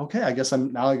like, okay, I guess I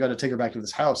got to take her back to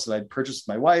this house that I'd purchased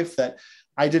with my wife that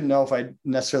I didn't know if I'd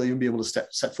necessarily even be able to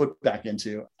set foot back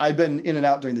into. I'd been in and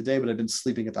out during the day, but I'd been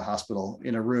sleeping at the hospital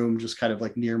in a room just kind of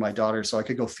like near my daughter, so I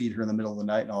could go feed her in the middle of the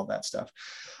night and all of that stuff.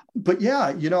 But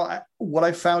yeah, what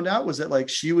I found out was that like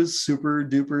she was super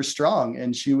duper strong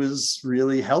and she was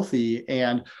really healthy,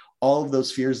 and all of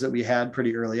those fears that we had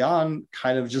pretty early on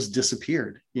kind of just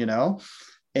disappeared,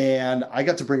 and I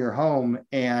got to bring her home,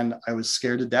 and I was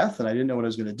scared to death and I didn't know what I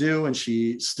was going to do. And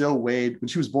she still weighed, when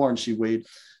she was born, she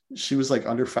was like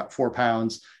under 4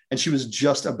 pounds, and she was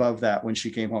just above that when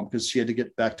she came home because she had to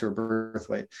get back to her birth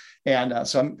weight. And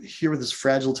so I'm here with this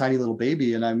fragile, tiny little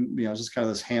baby, and I'm, just kind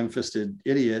of this ham-fisted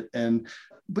idiot.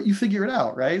 But you figure it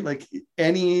out, right? Like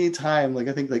any time, like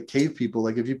I think like cave people,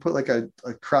 like if you put like a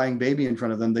crying baby in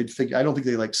front of them, they'd figure, I don't think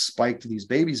they like spiked these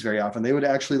babies very often. They would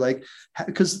actually like,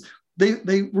 because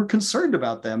they were concerned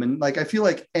about them. And like, I feel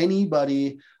like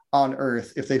anybody on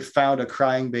earth, if they found a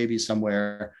crying baby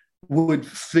somewhere, would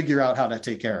figure out how to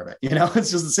take care of it. It's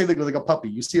just the same thing with like a puppy.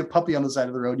 You see a puppy on the side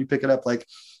of the road, you pick it up, like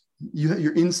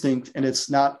your instinct, and it's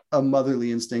not a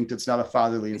motherly instinct. It's not a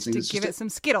fatherly instinct. It's to give it some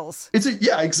Skittles.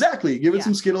 Yeah, exactly. Give it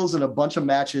some Skittles and a bunch of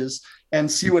matches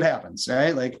and see what happens.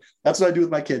 Right. Like that's what I do with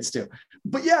my kids too.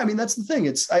 But yeah, I mean, that's the thing.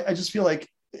 I just feel like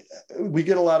we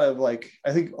get a lot of like,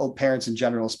 I think parents in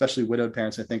general, especially widowed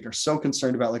parents, I think are so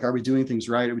concerned about like, are we doing things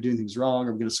right? Are we doing things wrong?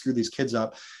 Are we going to screw these kids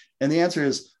up? And the answer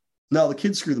is, no, the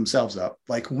kids screw themselves up.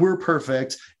 Like we're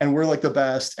perfect and we're like the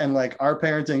best. And like our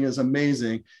parenting is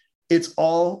amazing. It's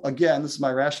all, again, this is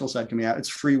my rational side coming out. It's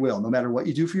free will. No matter what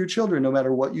you do for your children, no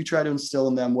matter what you try to instill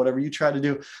in them, whatever you try to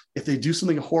do, if they do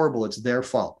something horrible, it's their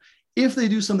fault. If they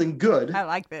do something good, I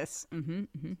like this.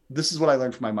 This is what I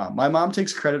learned from my mom. My mom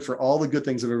takes credit for all the good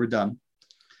things I've ever done.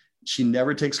 She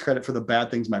never takes credit for the bad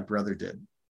things my brother did.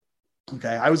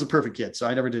 Okay. I was a perfect kid, so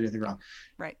I never did anything wrong.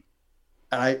 Right.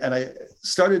 And I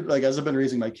started, like, as I've been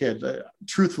raising my kid,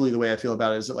 truthfully, the way I feel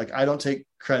about it is that, like, I don't take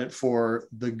credit for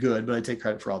the good, but I take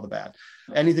credit for all the bad.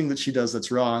 Anything that she does that's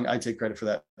wrong, I take credit for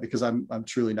that, because I'm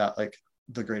truly not like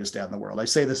the greatest dad in the world. I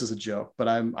say this as a joke, but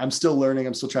I'm still learning.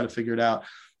 I'm still trying to figure it out.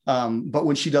 But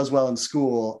when she does well in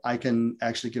school, I can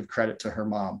actually give credit to her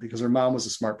mom, because her mom was a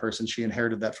smart person. She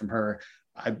inherited that from her.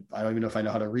 I don't even know if I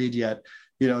know how to read yet.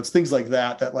 It's things like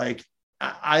that like,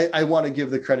 I want to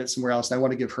give the credit somewhere else, and I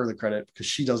want to give her the credit because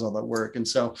she does all that work. And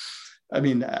so, I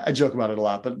mean, I joke about it a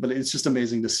lot, but it's just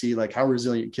amazing to see, like, how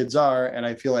resilient kids are. And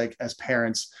I feel like as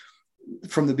parents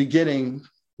from the beginning,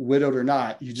 widowed or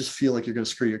not, you just feel like you're going to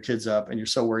screw your kids up, and you're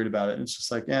so worried about it. And it's just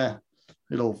like,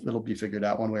 it'll be figured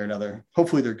out one way or another.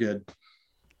 Hopefully they're good.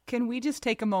 Can we just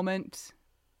take a moment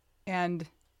and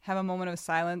have a moment of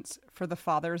silence for the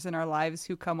fathers in our lives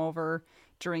who come over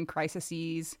during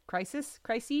crises,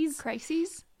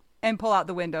 and pull out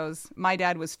the windows? My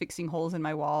dad was fixing holes in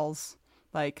my walls.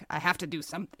 Like, I have to do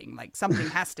something. Like, something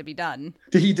has to be done.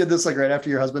 He did this, like, right after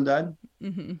your husband died?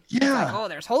 Mm-hmm. Yeah. Like,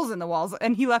 there's holes in the walls.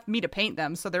 And he left me to paint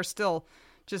them, so they're still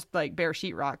just, like, bare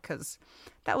sheetrock, because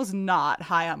that was not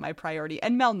high on my priority.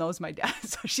 And Mel knows my dad,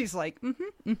 so she's like,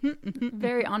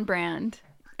 Very on brand.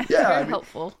 Yeah. Very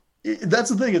helpful. That's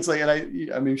the thing. It's like,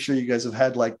 and I'm sure you guys have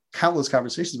had, like, countless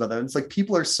conversations about that. And it's like,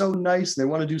 people are so nice, and they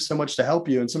want to do so much to help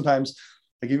you. And sometimes,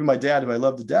 like, even my dad, who I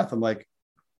love to death, I'm like,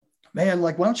 man,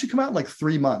 like, why don't you come out in like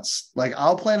 3 months? Like,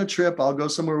 I'll plan a trip. I'll go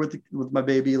somewhere with my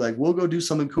baby. Like, we'll go do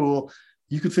something cool.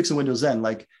 You could fix the windows then.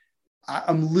 Like,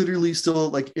 I'm literally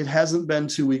still, like, it hasn't been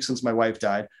 2 weeks since my wife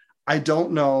died. I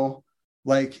don't know,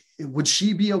 like, would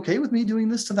she be okay with me doing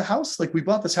this to the house? Like, we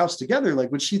bought this house together.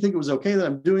 Like, would she think it was okay that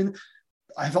I'm doing?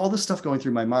 I have all this stuff going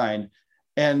through my mind.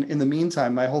 And in the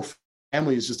meantime, my whole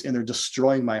family is just in there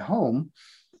destroying my home.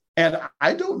 And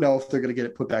I don't know if they're going to get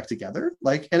it put back together.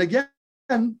 Like, and again,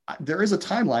 there is a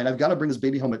timeline. I've got to bring this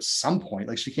baby home at some point.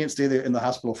 Like, she can't stay there in the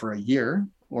hospital for a year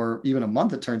or even a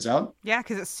month, it turns out. Yeah,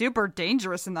 because it's super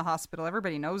dangerous in the hospital.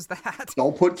 Everybody knows that.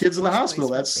 Don't put kids in the hospital.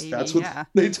 That's what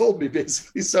they told me,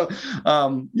 basically. So, it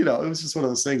was just one of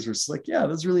those things where it's like, yeah,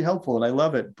 that's really helpful and I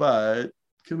love it, but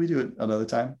can we do it another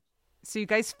time? So you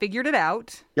guys figured it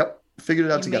out. Yep, figured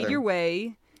it out together. You made your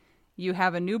way. You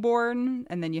have a newborn,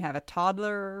 and then you have a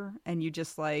toddler, and you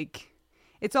just, like,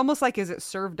 it's almost like, as it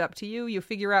served up to you, you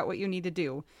figure out what you need to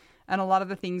do. And a lot of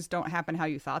the things don't happen how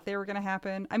you thought they were going to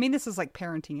happen. I mean, this is like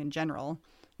parenting in general.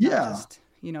 Yeah. Not just,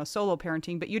 solo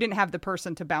parenting, but you didn't have the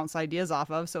person to bounce ideas off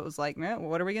of. So it was like,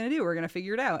 what are we going to do? We're going to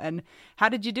figure it out. And how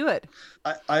did you do it?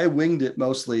 I winged it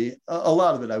mostly. A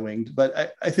lot of it I winged,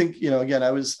 but I think, again, I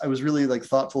was really, like,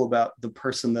 thoughtful about the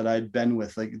person that I'd been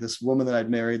with, like, this woman that I'd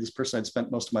married, this person I'd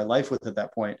spent most of my life with at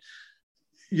that point.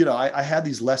 I had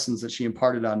these lessons that she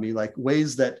imparted on me, like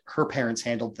ways that her parents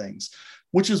handled things,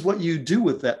 which is what you do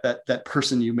with that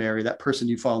person you marry, that person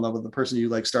you fall in love with, the person you,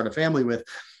 like, start a family with.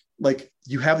 Like,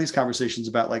 you have these conversations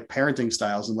about, like, parenting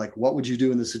styles and, like, what would you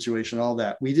do in this situation, all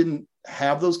that. We didn't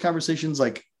have those conversations,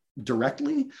 like,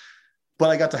 directly, but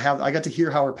I got to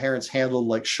hear how her parents handled,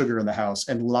 like, sugar in the house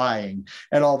and lying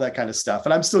and all that kind of stuff.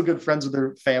 And I'm still good friends with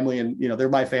their family, and, they're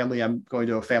my family. I'm going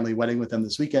to a family wedding with them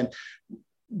this weekend,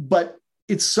 but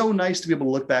it's so nice to be able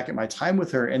to look back at my time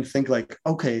with her and think, like,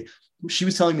 okay, she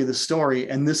was telling me this story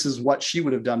and this is what she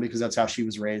would have done because that's how she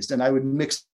was raised. And I would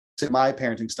mix my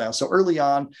parenting style. So early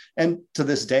on, and to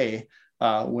this day,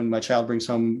 when my child brings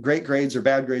home great grades or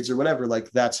bad grades or whatever, like,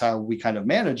 that's how we kind of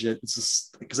manage it. It's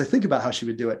just because I think about how she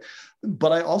would do it.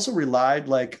 But I also relied,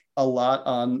 like, a lot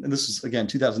on, and this is, again,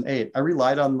 2008, I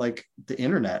relied on, like, the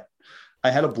internet. I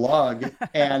had a blog,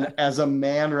 and as a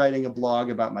man writing a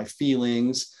blog about my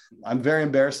feelings, I'm very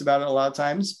embarrassed about it a lot of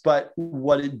times, but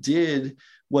what it did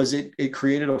was it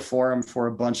created a forum for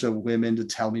a bunch of women to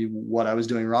tell me what I was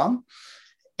doing wrong.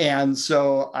 And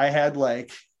so I had,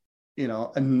 like,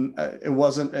 it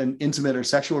wasn't an intimate or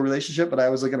sexual relationship, but I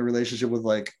was, like, in a relationship with,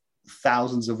 like,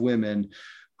 thousands of women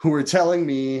who were telling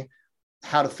me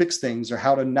how to fix things or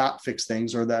how to not fix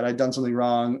things, or that I'd done something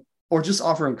wrong, or just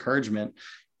offer encouragement.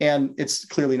 And it's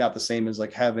clearly not the same as,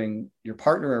 like, having your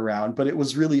partner around, but it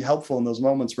was really helpful in those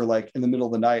moments where, like, in the middle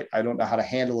of the night, I don't know how to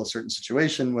handle a certain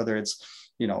situation, whether it's,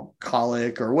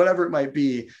 colic or whatever it might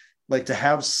be. like to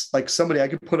have like somebody, I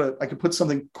could put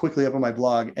something quickly up on my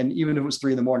blog, and even if it was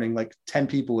 3 a.m, like 10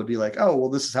 people would be like, oh, well,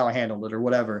 this is how I handled it or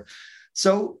whatever.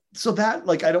 So that,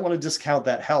 like, I don't want to discount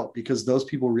that help, because those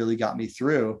people really got me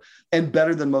through, and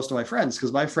better than most of my friends,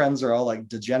 because my friends are all like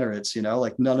degenerates,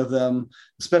 like none of them,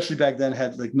 especially back then,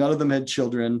 none of them had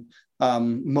children.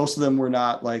 Most of them were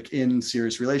not like in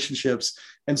serious relationships.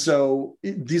 And so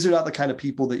these are not the kind of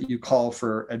people that you call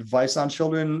for advice on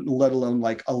children, let alone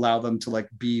like allow them to like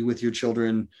be with your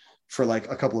children for like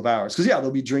a couple of hours. Cause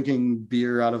they'll be drinking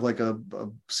beer out of like a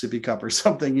sippy cup or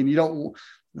something, and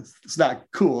it's not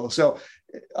cool. So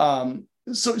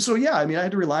yeah, I mean, I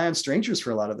had to rely on strangers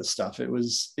for a lot of this stuff. It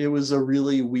was a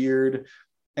really weird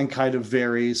and kind of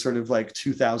very sort of like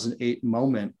 2008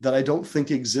 moment that I don't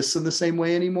think exists in the same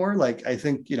way anymore. Like, I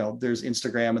think, there's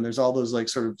Instagram and there's all those like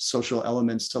sort of social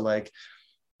elements to like,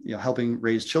 helping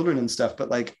raise children and stuff. But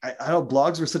like, I don't know,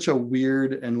 blogs were such a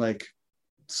weird and like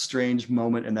strange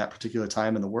moment in that particular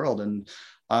time in the world. And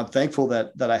I'm thankful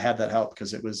that I had that help,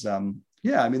 because it was,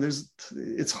 I mean,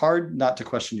 it's hard not to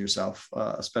question yourself,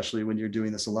 especially when you're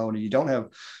doing this alone and you don't have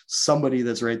somebody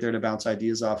that's right there to bounce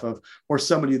ideas off of, or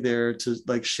somebody there to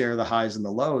like share the highs and the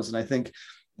lows. And I think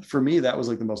for me, that was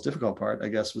like the most difficult part, I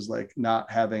guess, was like not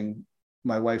having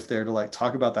my wife there to like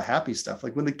talk about the happy stuff.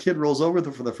 Like when the kid rolls over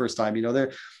for the first time,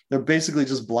 they're basically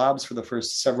just blobs for the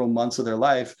first several months of their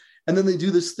life. And then they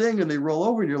do this thing and they roll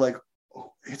over and you're like,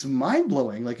 it's mind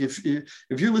blowing. Like if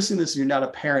you're listening to this and you're not a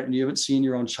parent and you haven't seen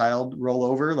your own child roll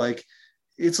over, like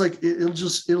it's like it'll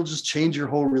just change your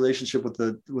whole relationship with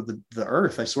the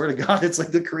earth. I swear to God, it's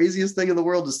like the craziest thing in the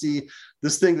world to see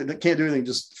this thing that can't do anything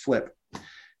just flip.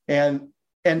 And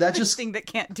that just thing that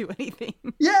can't do anything.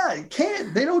 Yeah, it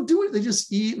can't. They don't do it. They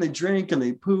just eat and they drink and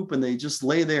they poop and they just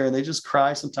lay there and they just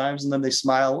cry sometimes, and then they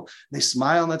smile.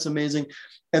 And that's amazing.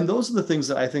 And those are the things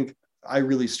that I think I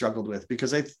really struggled with,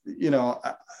 because it's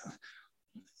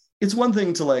one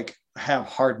thing to like have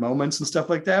hard moments and stuff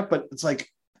like that, but it's like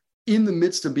in the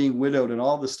midst of being widowed and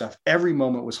all this stuff, every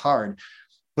moment was hard.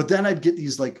 But then I'd get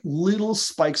these like little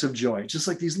spikes of joy, just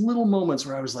like these little moments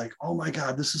where I was like, oh my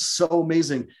God, this is so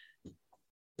amazing.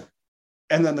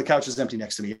 And then the couch is empty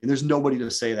next to me and there's nobody to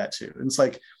say that to. And it's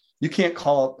like, you can't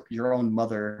call up your own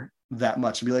mother that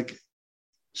much and be like,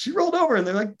 she rolled over, and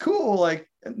they're like, cool. Like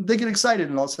they get excited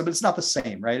and all that stuff, but it's not the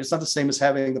same, right? It's not the same as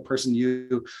having the person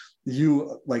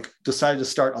you like decided to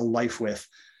start a life with.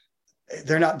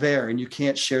 They're not there, and you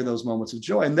can't share those moments of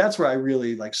joy. And that's where I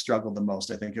really like struggled the most.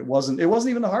 I think it wasn't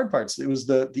even the hard parts. It was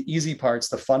the easy parts,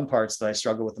 the fun parts that I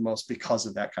struggled with the most because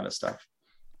of that kind of stuff.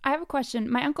 I have a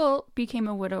question. My uncle became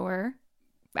a widower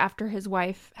after his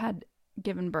wife had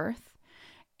given birth.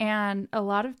 And a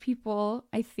lot of people,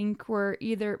 I think, were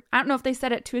either, I don't know if they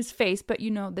said it to his face, but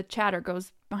the chatter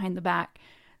goes behind the back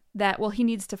that, well, he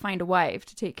needs to find a wife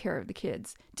to take care of the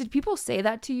kids. Did people say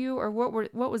that to you, or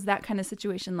what was that kind of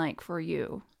situation like for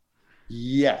you?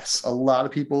 Yes, a lot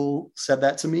of people said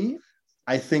that to me.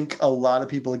 I think a lot of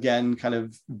people, again, kind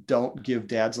of don't give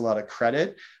dads a lot of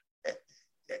credit.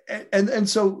 And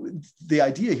so the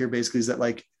idea here basically is that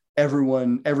like,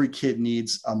 every kid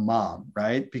needs a mom,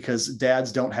 right? Because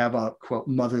dads don't have a quote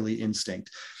motherly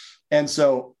instinct. And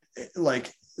so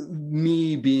like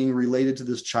me being related to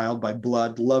this child by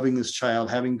blood, loving this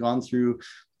child, having gone through,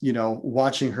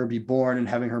 watching her be born and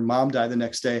having her mom die the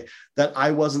next day, that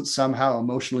I wasn't somehow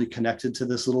emotionally connected to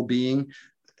this little being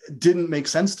didn't make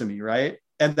sense to me, right?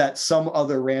 And that some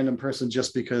other random person,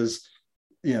 just because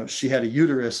she had a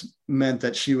uterus, meant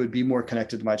that she would be more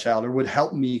connected to my child or would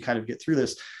help me kind of get through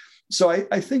this. So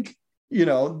I think,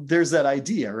 there's that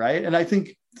idea, right? And I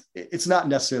think it's not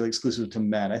necessarily exclusive to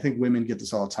men. I think women get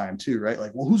this all the time too, right?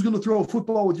 Like, well, who's going to throw a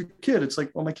football with your kid? It's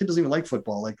like, well, my kid doesn't even like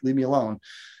football. Like, leave me alone.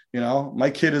 My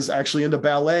kid is actually into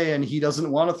ballet and he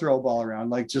doesn't want to throw a ball around.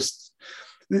 Like, just,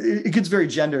 it gets very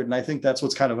gendered. And I think that's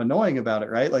what's kind of annoying about it,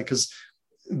 right? Like, because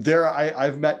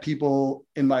I've met people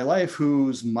in my life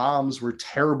whose moms were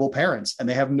terrible parents and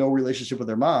they have no relationship with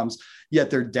their moms, yet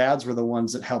their dads were the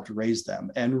ones that helped raise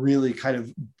them and really kind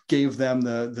of gave them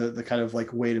the kind of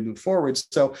like way to move forward.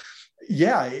 So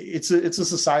yeah, it's a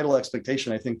societal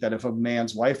expectation. I think that if a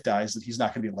man's wife dies, that he's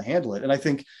not going to be able to handle it. And I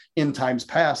think in times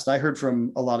past, I heard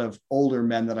from a lot of older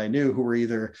men that I knew who were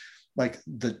either like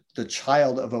the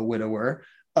child of a widower,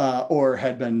 or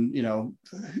had been,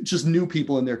 just new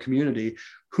people in their community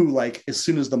who, like, as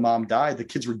soon as the mom died, the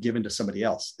kids were given to somebody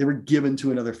else. They were given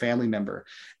to another family member.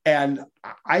 And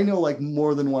I know like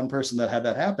more than one person that had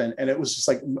that happen. And it was just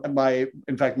like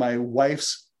my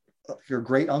wife's, her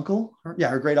great uncle,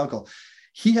 her great uncle,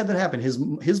 he had that happen.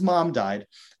 His mom died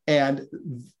and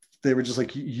they were just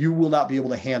like, you will not be able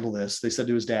to handle this, they said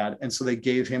to his dad. And so they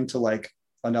gave him to like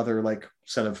another like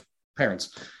set of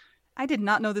parents. I did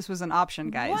not know this was an option,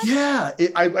 guys. What? Yeah.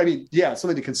 I mean, yeah,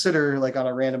 something to consider like on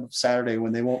a random Saturday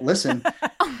when they won't listen.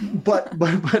 but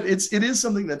it is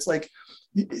something that's like,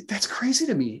 that's crazy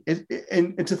to me.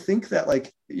 And to think that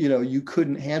like, you know, you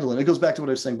couldn't handle it. It goes back to what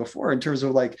I was saying before in terms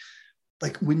of like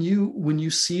when you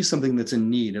see something that's in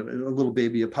need, a little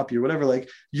baby, a puppy or whatever, like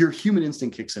your human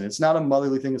instinct kicks in. It's not a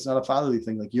motherly thing. It's not a fatherly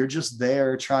thing. Like you're just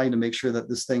there trying to make sure that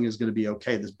this thing is going to be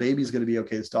okay. This baby's going to be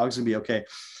okay. This dog's going to be okay.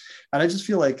 And I just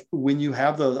feel like when you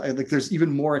have those, like there's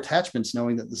even more attachments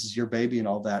knowing that this is your baby and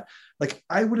all that. Like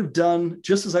I would have done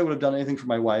just as I would have done anything for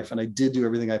my wife. And I did do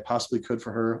everything I possibly could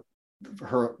for her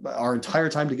our entire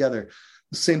time together.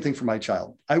 The same thing for my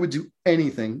child. I would do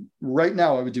anything right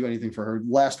now. I would do anything for her.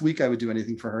 Last week, I would do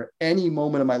anything for her. Any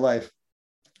moment of my life,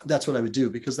 that's what I would do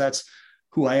because that's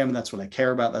who I am. And that's what I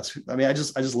care about. I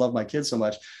just love my kids so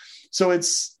much. So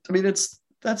that's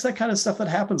that kind of stuff that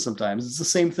happens sometimes. It's the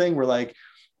same thing where like,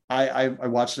 I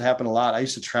watched it happen a lot. I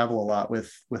used to travel a lot with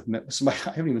somebody.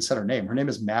 I haven't even said her name. Her name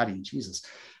is Maddie. Jesus.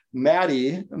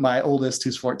 Maddie, my oldest,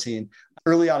 who's 14.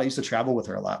 Early on, I used to travel with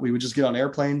her a lot. We would just get on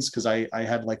airplanes because I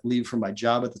had like leave from my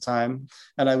job at the time.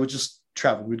 And I would just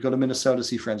travel. We'd go to Minnesota,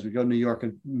 see friends. We'd go to New York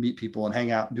and meet people and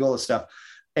hang out and do all this stuff.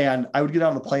 And I would get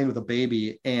on the plane with a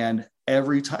baby. And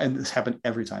every time, and this happened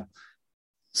every time,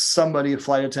 a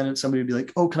flight attendant, somebody would be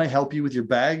like, oh, can I help you with your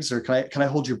bags? Or can I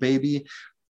hold your baby?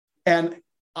 And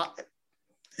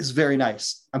it's very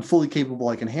nice. I'm fully capable.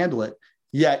 I can handle it.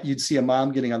 Yet you'd see a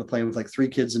mom getting on the plane with like 3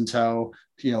 kids in tow,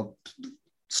 you know,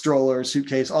 stroller,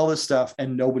 suitcase, all this stuff.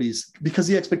 And because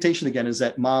the expectation again is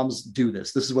that moms do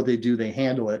this. This is what they do. They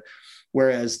handle it.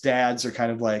 Whereas dads are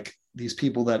kind of like these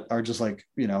people that are just like,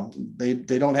 you know, they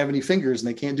don't have any fingers and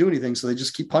they can't do anything. So they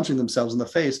just keep punching themselves in the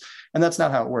face. And that's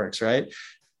not how it works. Right.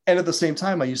 And at the same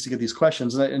time, I used to get these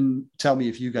questions and tell me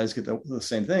if you guys get the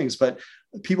same things, but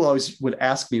people always would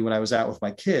ask me when I was out with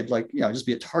my kid, like, you know, I'd just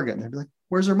be at Target and they'd be like,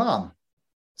 where's her mom?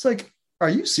 It's like, are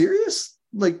you serious?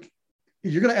 Like,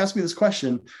 you're going to ask me this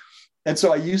question. And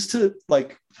so I used to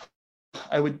like,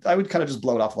 I would kind of just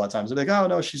blow it off a lot of times. I'd be like, oh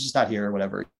no, she's just not here or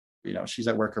whatever. You know, she's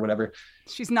at work or whatever.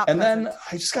 She's not. And present.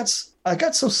 Then I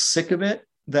got so sick of it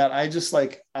that I just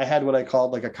like, I had what I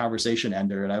called like a conversation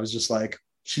ender. And I was just like,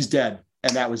 she's dead.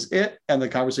 And that was it. And the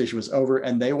conversation was over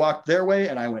and they walked their way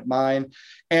and I went mine.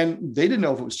 And they didn't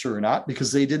know if it was true or not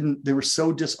because they were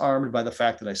so disarmed by the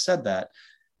fact that I said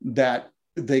that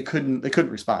they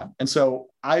couldn't respond. And so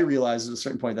I realized at a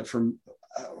certain point that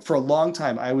for a long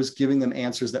time, I was giving them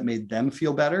answers that made them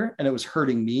feel better and it was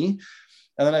hurting me.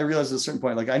 And then I realized at a certain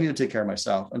point, like I need to take care of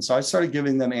myself. And so I started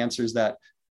giving them answers that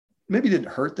maybe didn't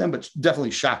hurt them, but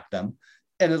definitely shocked them.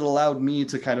 And it allowed me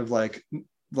to kind of like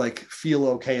feel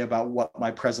okay about what my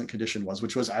present condition was,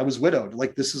 which was I was widowed.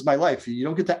 Like, this is my life. You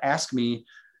don't get to ask me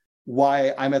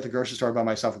why I'm at the grocery store by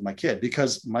myself with my kid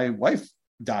because my wife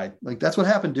died. Like, that's what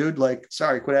happened, dude. Like,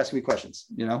 sorry, quit asking me questions,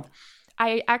 you know?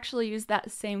 I actually use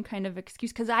that same kind of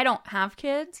excuse because I don't have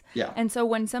kids. Yeah. And so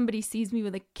when somebody sees me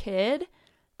with a kid,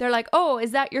 they're like, oh,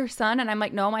 is that your son? And I'm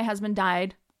like, no, my husband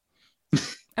died.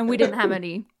 And we didn't have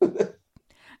any.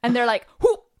 And they're like,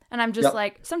 whoo. And I'm just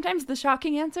like, sometimes the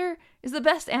shocking answer is the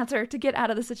best answer to get out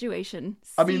of the situation.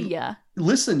 See ya.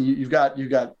 Listen, you've got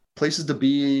places to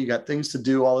be, you got things to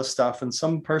do, all this stuff. And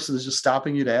some person is just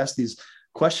stopping you to ask these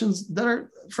questions that are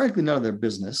frankly none of their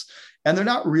business. And they're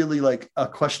not really like a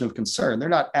question of concern. They're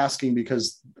not asking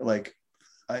because like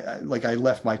I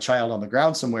left my child on the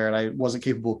ground somewhere and I wasn't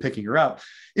capable of picking her up.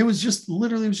 It was just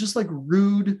like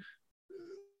rude,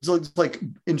 like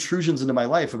intrusions into my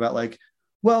life about like,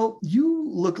 well, you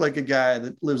look like a guy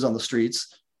that lives on the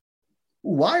streets.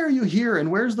 Why are you here? And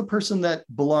where's the person that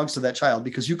belongs to that child?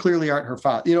 Because you clearly aren't her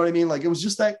father. You know what I mean? Like, it was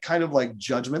just that kind of like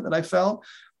judgment that I felt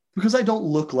because I'm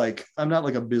not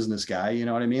like a business guy. You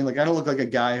know what I mean? Like, I don't look like a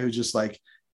guy who just like,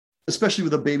 especially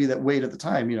with a baby that weighed at the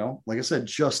time, you know, like I said,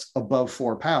 just above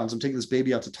 4 pounds. I'm taking this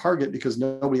baby out to Target because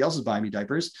nobody else is buying me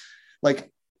diapers.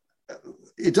 Like,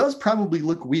 it does probably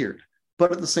look weird.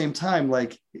 But at the same time,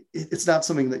 like, it's not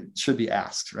something that should be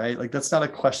asked, right? Like, that's not a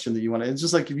question that you want to. It's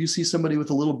just like if you see somebody with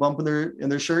a little bump in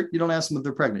their shirt, you don't ask them if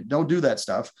they're pregnant. Don't do that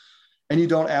stuff. And you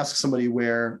don't ask somebody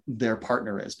where their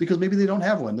partner is because maybe they don't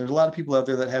have one. There's a lot of people out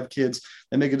there that have kids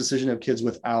and make a decision to have kids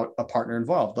without a partner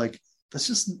involved. Like, that's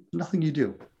just nothing you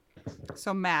do.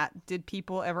 So, Matt, did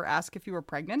people ever ask if you were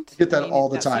pregnant? Get that all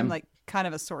the time. Seemed like kind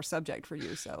of a sore subject for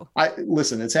you. So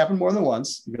listen, it's happened more than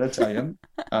once. I'm going to tell you.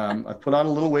 I put on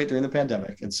a little weight during the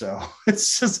pandemic. And so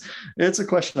it's a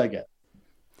question I get.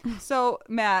 So,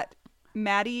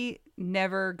 Maddie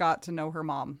never got to know her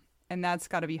mom. And that's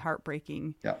got to be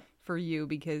heartbreaking for you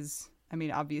because, I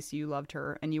mean, obviously you loved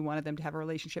her and you wanted them to have a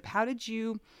relationship. How did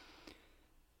you,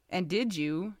 and did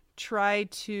you try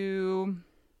to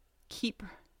keep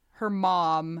her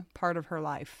mom part of her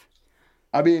life?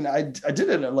 I mean, I did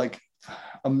it in like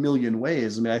a million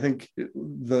ways. I mean, I think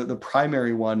the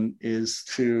primary one is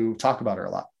to talk about her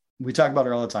a lot. We talk about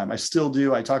her all the time. I still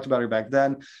do. I talked about her back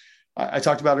then. I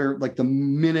talked about her like the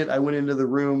minute I went into the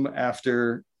room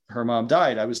after her mom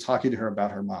died. I was talking to her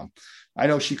about her mom. I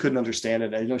know she couldn't understand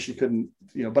it. I know she couldn't,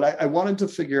 but I wanted to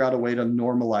figure out a way to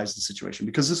normalize the situation,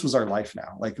 because this was our life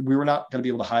now. Like, we were not going to be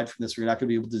able to hide from this. We were not going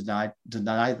to be able to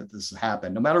deny that this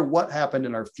happened. No matter what happened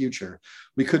in our future,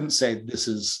 we couldn't say this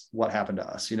is what happened to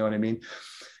us. You know what I mean?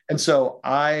 And so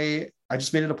I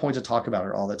just made it a point to talk about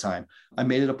her all the time. I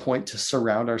made it a point to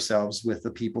surround ourselves with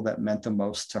the people that meant the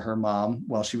most to her mom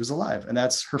while she was alive. And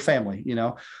that's her family.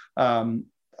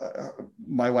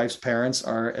 My wife's parents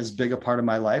are as big a part of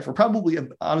my life, or probably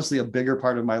honestly a bigger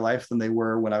part of my life than they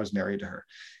were when I was married to her.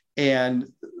 And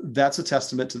that's a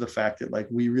testament to the fact that like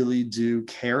we really do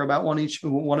care about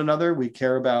one another. We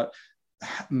care about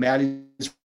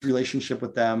Maddie's relationship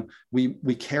with them. We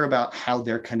care about how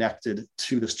they're connected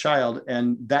to this child,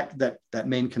 and that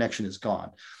main connection is gone.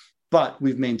 But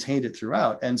we've maintained it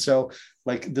throughout. And so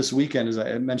like this weekend, as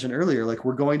I mentioned earlier, like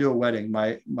we're going to a wedding.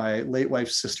 My late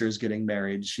wife's sister is getting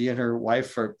married. She and her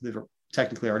wife they're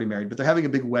technically already married, but they're having a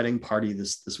big wedding party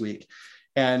this week.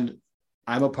 And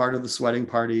I'm a part of this wedding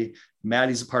party.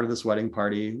 Maddie's a part of this wedding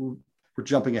party. We're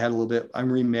jumping ahead a little bit.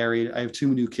 I'm remarried. I have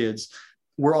 2 new kids.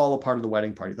 We're all a part of the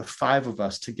wedding party. The 5 of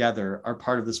us together are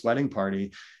part of this wedding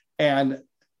party. And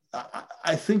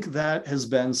I think that has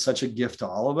been such a gift to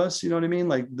all of us. You know what I mean?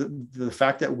 Like the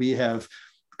fact that we have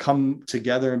come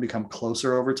together and become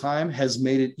closer over time has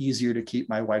made it easier to keep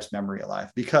my wife's memory alive.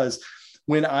 Because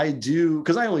when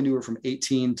because I only knew her from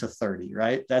 18 to 30,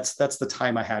 right? That's the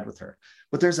time I had with her.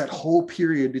 But there's that whole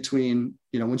period between,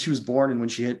 when she was born and when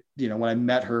she hit, when I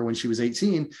met her when she was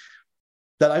 18,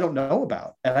 that I don't know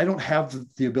about. And I don't have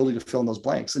the ability to fill in those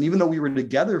blanks. And even though we were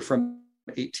together from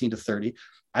 18 to 30,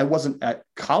 I wasn't at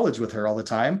college with her all the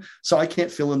time. So I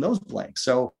can't fill in those blanks.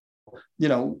 So,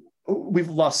 we've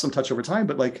lost some touch over time,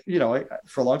 but like,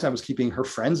 for a long time I was keeping her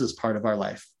friends as part of our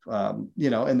life, and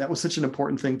that was such an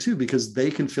important thing too, because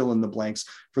they can fill in the blanks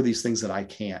for these things that I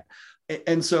can't.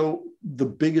 And so the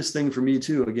biggest thing for me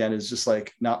too, again, is just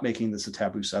like not making this a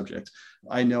taboo subject.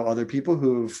 I know other people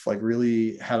who've like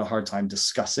really had a hard time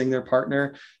discussing their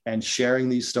partner and sharing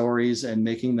these stories and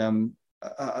making them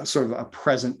sort of a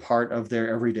present part of their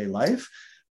everyday life.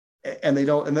 And they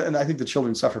don't, and I think the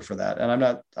children suffer for that.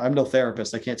 And I'm no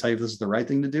therapist. I can't tell you if this is the right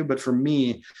thing to do, but for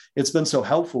me, it's been so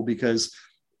helpful because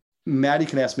Maddie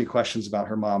can ask me questions about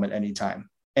her mom at any time.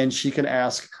 And she can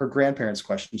ask her grandparents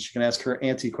questions. She can ask her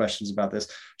auntie questions about this.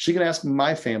 She can ask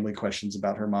my family questions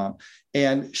about her mom.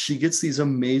 And she gets these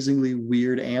amazingly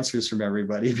weird answers from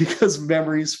everybody because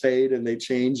memories fade and they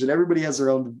change and everybody has their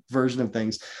own version of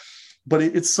things. But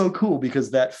it's so cool because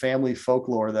that family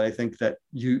folklore that I think that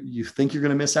you think you're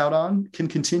going to miss out on can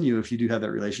continue if you do have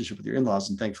that relationship with your in-laws.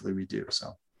 And thankfully we do.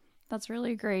 So that's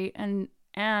really great.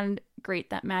 And great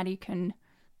that Maddie can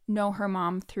know her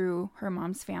mom through her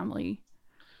mom's family.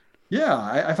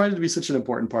 Yeah, I find it to be such an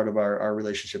important part of our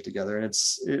relationship together. And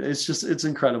it's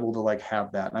incredible to like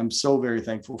have that. And I'm so very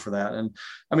thankful for that. And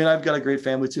I mean, I've got a great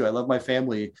family too. I love my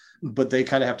family, but they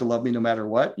kind of have to love me no matter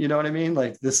what. You know what I mean?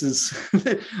 Like this is,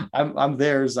 I'm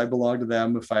theirs. I belong to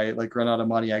them. If I like run out of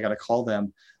money, I got to call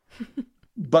them.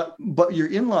 But your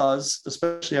in-laws,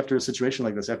 especially after a situation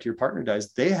like this, after your partner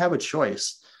dies, they have a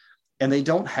choice. And they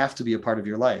don't have to be a part of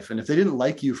your life. And if they didn't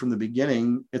like you from the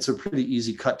beginning, it's a pretty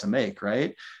easy cut to make,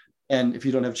 right? And if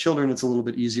you don't have children, it's a little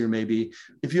bit easier maybe.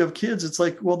 If you have kids, it's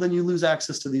like, well, then you lose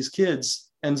access to these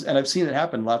kids. And I've seen it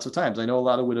happen lots of times. I know a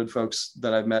lot of widowed folks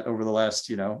that I've met over the last,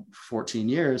 14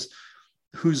 years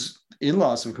whose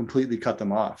in-laws have completely cut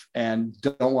them off and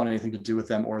don't want anything to do with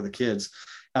them or the kids.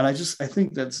 And I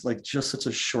think that's like just such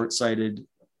a short-sighted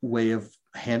way of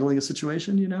handling a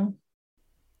situation,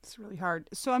 It's really hard.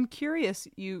 So I'm curious,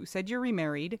 you said you're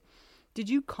remarried. Did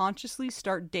you consciously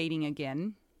start dating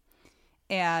again?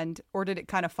 Or did it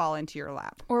kind of fall into your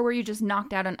lap? Or were you just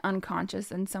knocked out and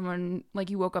unconscious and someone, like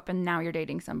you woke up and now you're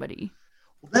dating somebody?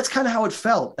 Well, that's kind of how it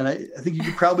felt. And I think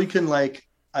you probably can like,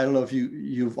 I don't know if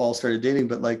you've all started dating,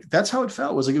 but like, that's how it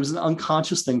felt. It was an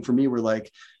unconscious thing for me where like,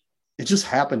 it just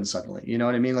happened suddenly. You know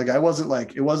what I mean? Like, I wasn't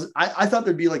like, I thought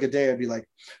there'd be like a day I'd be like,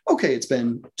 okay, it's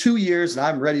been 2 years and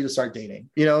I'm ready to start dating,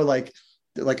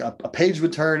 like a page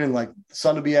would turn and like the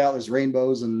sun would be out, there's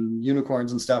rainbows and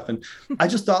unicorns and stuff. And I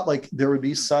just thought like there would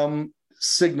be some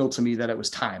signal to me that it was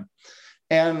time.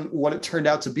 And what it turned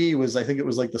out to be was, I think it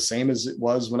was like the same as it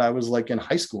was when I was like in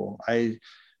high school. I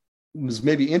was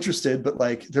maybe interested, but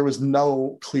like there was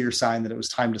no clear sign that it was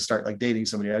time to start like dating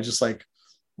somebody. I just like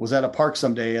was at a park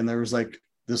someday and there was like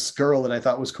this girl that I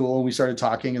thought was cool. And we started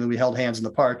talking and then we held hands in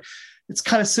the park. It's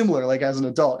kind of similar, like as an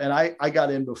adult. And I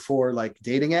got in before like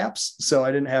dating apps. So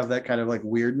I didn't have that kind of like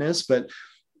weirdness, but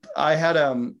I had,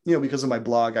 because of my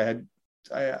blog, I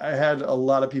had a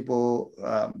lot of people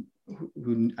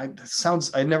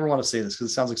I never want to say this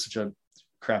because it sounds like such a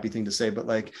crappy thing to say, but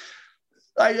like,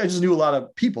 I just knew a lot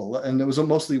of people, and it was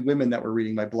mostly women that were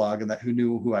reading my blog and that who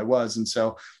knew who I was. And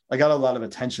so I got a lot of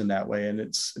attention that way. And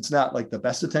it's not like the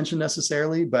best attention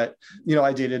necessarily, but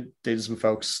I dated some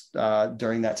folks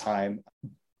during that time.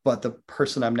 But the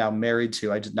person I'm now married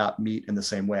to, I did not meet in the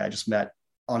same way. I just met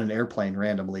on an airplane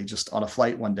randomly, just on a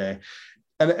flight one day.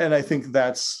 And I think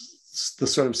that's the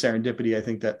sort of serendipity I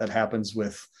think that happens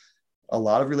with a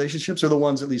lot of relationships, or the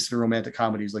ones, at least in romantic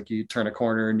comedies, like you turn a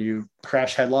corner and you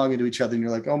crash headlong into each other and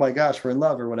you're like, oh my gosh, we're in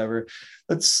love or whatever.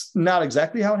 That's not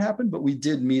exactly how it happened, but we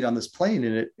did meet on this plane,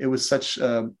 and it was such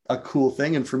a cool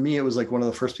thing. And for me, it was like one of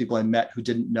the first people I met who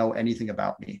didn't know anything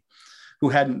about me, who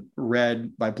hadn't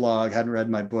read my blog, hadn't read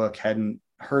my book, hadn't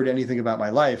heard anything about my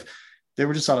life. They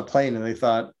were just on a plane and they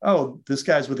thought, oh, this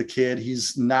guy's with a kid.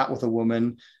 He's not with a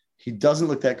woman. He doesn't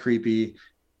look that creepy.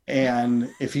 And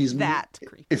if he's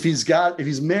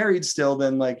married still,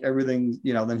 then like everything,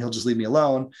 then he'll just leave me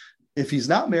alone. If he's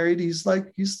not married, he's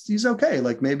okay.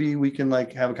 Like maybe we can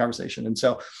like have a conversation. And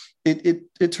so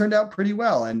it turned out pretty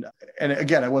well. And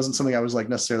again, it wasn't something I was like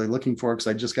necessarily looking for, because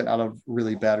I just got out of a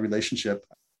really bad relationship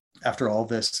after all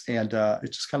this. And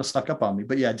it just kind of snuck up on me.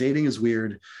 But yeah, dating is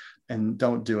weird, and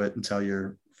don't do it until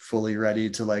you're fully ready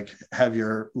to like have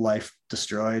your life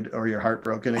destroyed or your heart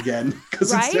broken again,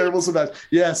 because right? It's terrible sometimes.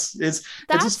 Yes, it's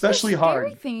especially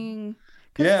hard. Thing.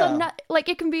 Yeah, like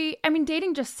it can be. I mean,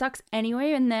 dating just sucks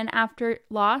anyway. And then after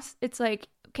loss, it's like,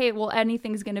 okay, well,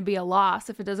 anything's going to be a loss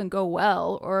if it doesn't go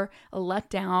well, or a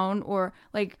letdown, or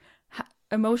like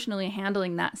emotionally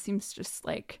handling that seems just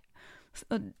like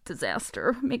a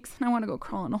disaster. I want to go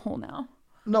crawl in a hole now.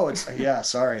 No, it's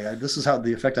sorry. This is how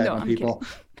the effect I have on people.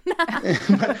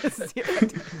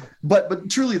 but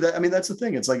truly, that's the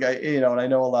thing. It's like and I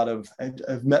know a lot of.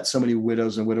 I've met so many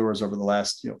widows and widowers over the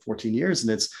last 14 years,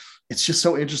 and it's just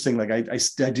so interesting. Like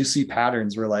I do see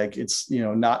patterns where like it's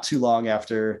not too long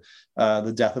after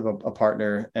the death of a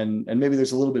partner, and maybe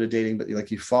there's a little bit of dating, but like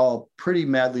you fall pretty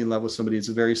madly in love with somebody. It's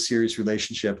a very serious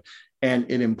relationship, and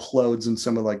it implodes in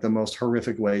some of like the most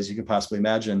horrific ways you can possibly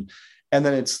imagine. And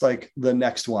then it's like the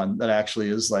next one that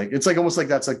actually is like, it's like almost like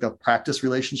that's like the practice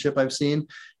relationship I've seen.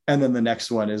 And then the next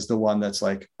one is the one that's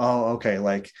like, oh, okay,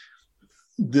 like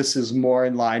this is more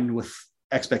in line with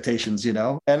expectations,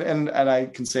 and I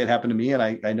can say it happened to me, and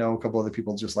I know a couple other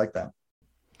people just like that.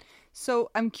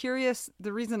 So I'm curious,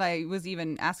 the reason I was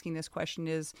even asking this question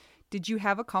is, did you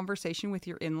have a conversation with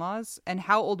your in-laws? And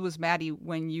how old was Maddie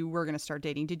when you were going to start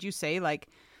dating? Did you say like,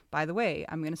 by the way,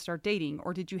 I'm going to start dating?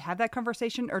 Or did you have that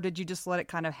conversation, or did you just let it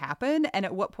kind of happen? And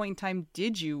at what point in time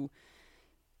did you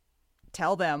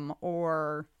tell them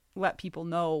or let people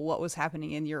know what was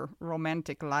happening in your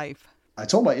romantic life? I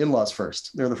told my in-laws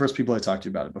first. They're the first people I talked to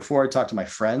about it. Before I talked to my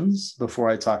friends, before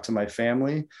I talked to my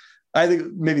family. I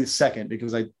think maybe the second,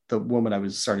 because the woman I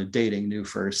started dating knew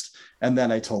first, and then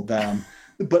I told them.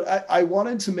 But I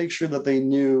wanted to make sure that they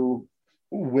knew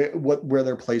where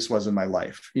their place was in my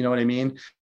life. You know what I mean?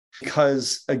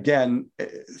 Because again,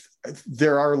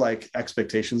 there are like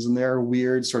expectations, and there are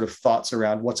weird sort of thoughts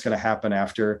around what's going to happen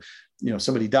after,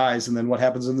 somebody dies, and then what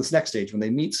happens in this next stage when they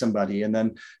meet somebody, and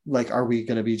then like, are we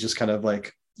going to be just kind of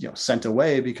like, sent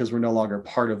away because we're no longer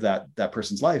part of that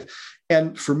person's life?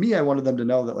 And for me, I wanted them to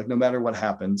know that like, no matter what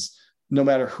happens, no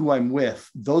matter who I'm with,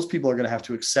 those people are going to have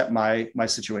to accept my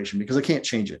situation, because I can't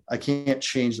change it. I can't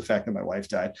change the fact that my wife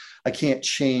died. I can't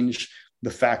change the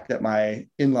fact that my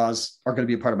in-laws are going to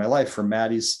be a part of my life for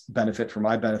Maddie's benefit, for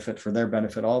my benefit, for their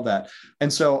benefit, all that.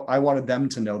 And so I wanted them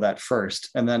to know that first.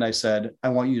 And then I said, I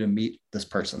want you to meet this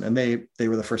person. And they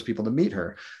were the first people to meet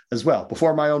her as well,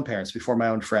 before my own parents, before my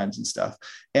own friends and stuff.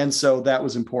 And so that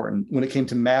was important. When it came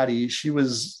to Maddie,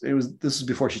 this is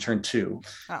before she turned 2.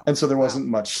 Oh, and so there wasn't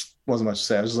much to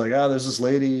say. I was just like, there's this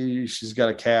lady, she's got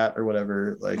a cat or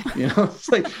whatever. Like, it's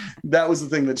like, that was the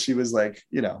thing that she was like,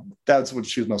 that's what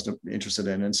she was most interested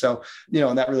in. And so,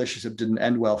 and that relationship didn't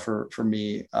end well for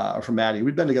me, or for Maddie.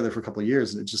 We'd been together for a couple of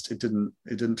years, and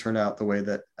it didn't turn out the way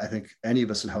that I think any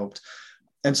of us had hoped.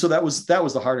 And so that was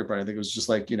the harder part. I think it was just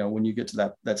like, when you get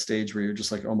to that stage where you're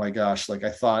just like, oh my gosh, like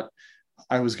I thought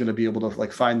I was going to be able to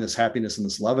like find this happiness and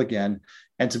this love again.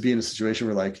 And to be in a situation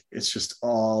where like, it's just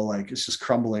all like, it's just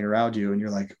crumbling around you. And you're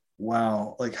like,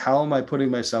 wow, like how am I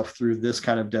putting myself through this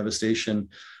kind of devastation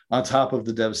on top of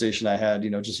the devastation I had,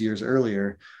 just years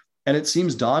earlier? And it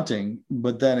seems daunting,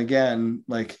 but then again,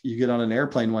 like you get on an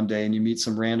airplane one day and you meet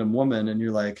some random woman and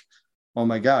you're like, oh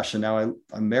my gosh. And now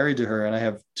I'm married to her and I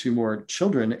have 2 more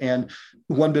children. And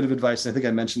one bit of advice, and I think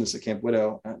I mentioned this at Camp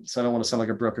Widow, so I don't want to sound like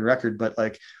a broken record, but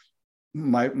like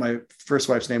my first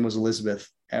wife's name was Elizabeth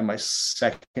and my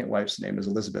second wife's name is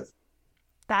Elizabeth.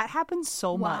 That happens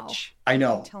so Wow. much. I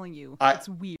know. I'm telling you. It's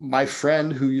weird. My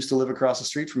friend who used to live across the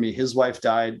street from me, his wife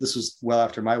died. This was well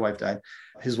after my wife died.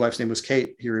 His wife's name was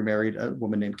Kate. He remarried a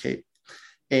woman named Kate.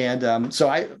 And so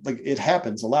it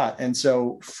happens a lot. And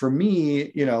so for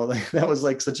me, like that was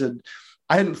like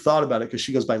I hadn't thought about it because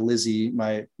she goes by Lizzie.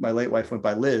 My late wife went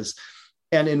by Liz.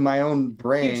 And in my own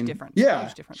brain, Huge difference. Yeah,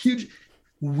 Huge difference. huge,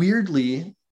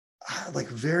 weirdly, like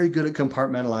very good at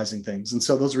compartmentalizing things. And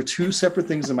so those were 2 separate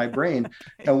things in my brain.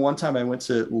 And one time I went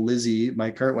to Lizzie,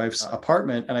 my current wife's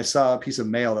apartment, and I saw a piece of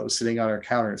mail that was sitting on her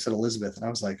counter. It said Elizabeth. And I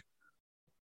was like,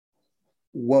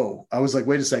 whoa. I was like,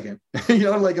 wait a second.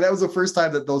 Like that was the first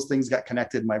time that those things got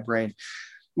connected in my brain,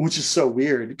 which is so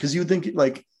weird because you would think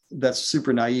like that's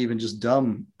super naive and just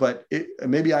dumb, but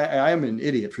maybe I am an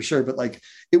idiot for sure. But like,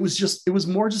 it was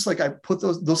more just like I put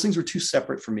those things were too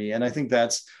separate for me. And I think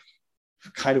that's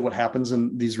kind of what happens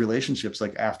in these relationships.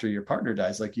 Like after your partner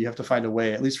dies, like you have to find a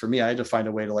way, at least for me, I had to find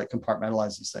a way to like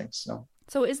compartmentalize these things.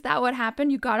 So is that what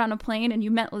happened? You got on a plane and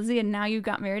you met Lizzie and now you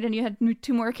got married and you had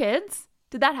 2 more kids?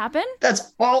 Did that happen?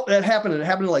 That's all that happened. It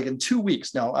happened like in 2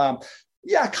 weeks. No.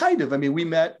 Yeah, kind of. I mean, we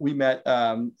met,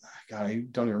 God, I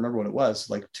don't even remember what it was,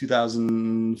 like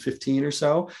 2015 or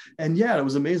so. And yeah, it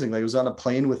was amazing. Like I was on a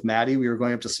plane with Maddie. We were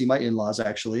going up to see my in-laws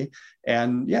actually.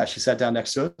 And yeah, she sat down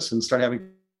next to us and started having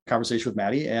a conversation with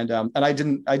Maddie. And I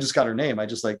just got her name.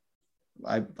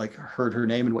 I heard her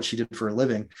name and what she did for a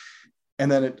living.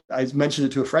 And then I mentioned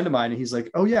it to a friend of mine and he's like,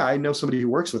 oh yeah, I know somebody who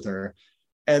works with her.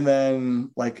 And then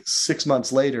like 6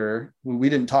 months later, we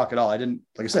didn't talk at all. I didn't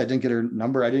get her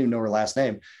number. I didn't even know her last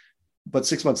name. But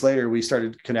 6 months later, we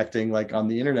started connecting like on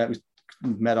the internet. We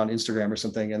met on Instagram or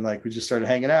something. And like, we just started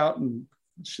hanging out and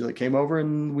she like came over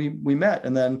and we met.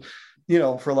 And then,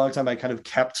 for a long time, I kind of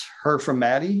kept her from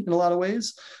Maddie in a lot of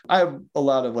ways. I have a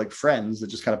lot of like friends that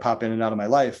just kind of pop in and out of my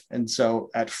life. And so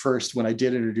at first, when I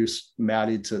did introduce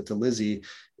Maddie to Lizzie,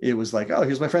 it was like, oh,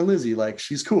 here's my friend Lizzie. Like,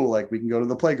 she's cool. Like we can go to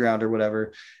the playground or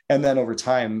whatever. And then over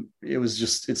time, it was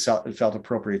just, it felt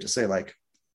appropriate to say like,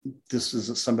 this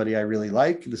is somebody I really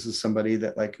like. This is somebody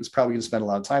that like is probably going to spend a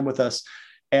lot of time with us.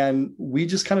 And we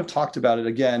just kind of talked about it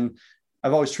again.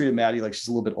 I've always treated Maddie like she's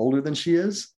a little bit older than she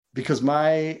is because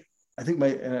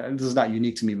and this is not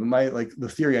unique to me, but the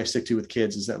theory I stick to with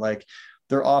kids is that like,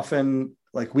 they're often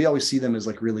like, we always see them as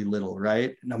like really little,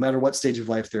 right? No matter what stage of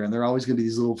life they're in, they're always going to be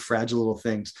these little fragile little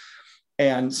things.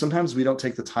 And sometimes we don't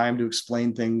take the time to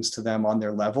explain things to them on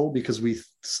their level because we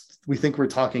think we're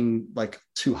talking like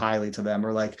too highly to them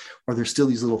or there's still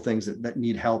these little things that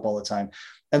need help all the time.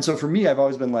 And so for me, I've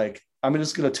always been like, I'm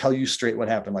just going to tell you straight what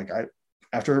happened. Like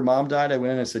after her mom died, I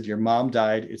went in and I said, your mom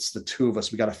died. It's the 2 of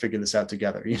us. We got to figure this out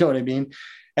together. You know what I mean?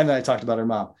 And then I talked about her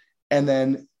mom. And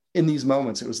then in these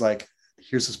moments, it was like,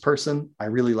 here's this person. I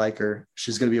really like her.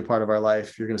 She's going to be a part of our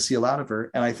life. You're going to see a lot of her.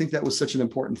 And I think that was such an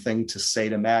important thing to say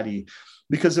to Maddie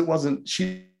because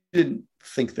she didn't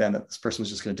think then that this person was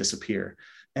just going to disappear.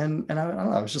 And I don't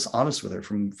know, I was just honest with her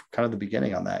from kind of the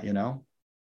beginning on that,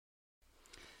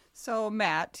 So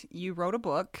Matt, you wrote a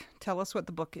book. Tell us what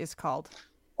the book is called.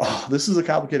 Oh, this is a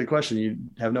complicated question. You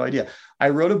have no idea. I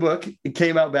wrote a book. It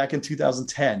came out back in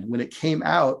 2010. When it came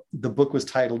out, the book was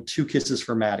titled 2 Kisses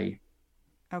for Maddie.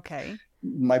 Okay.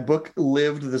 My book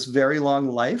lived this very long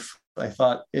life. I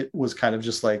thought it was kind of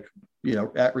just like,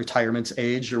 at retirement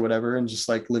age or whatever, and just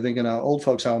like living in an old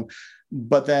folks home.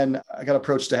 But then I got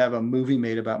approached to have a movie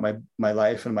made about my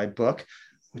life and my book,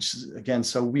 which is again,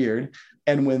 so weird.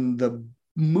 And when the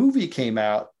movie came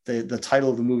out, the title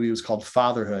of the movie was called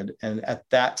Fatherhood. And at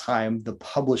that time, the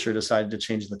publisher decided to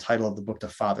change the title of the book to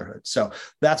Fatherhood. So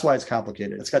that's why it's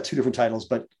complicated. It's got 2 different titles,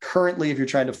 but currently, if you're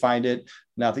trying to find it,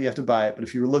 not that you have to buy it, but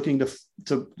if you were looking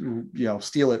to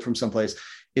steal it from someplace,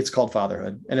 it's called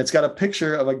Fatherhood. And it's got a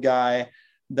picture of a guy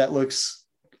that looks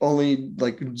only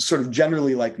like sort of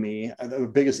generally like me.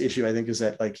 The biggest issue I think is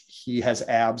that like he has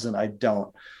abs and I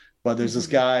don't. But there's this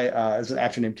guy, there's an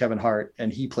actor named Kevin Hart,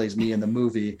 and he plays me in the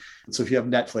movie. So if you have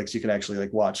Netflix, you can actually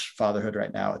like watch Fatherhood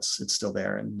right now. It's still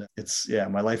there, and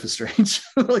my life is strange,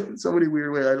 like in so many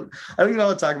weird ways. I don't even know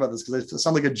how to talk about this because I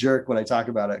sound like a jerk when I talk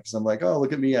about it because I'm like, oh,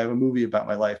 look at me, I have a movie about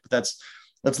my life. But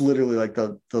that's literally like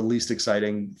the least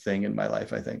exciting thing in my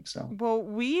life, I think. So, well,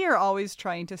 we are always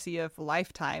trying to see if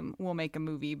Lifetime will make a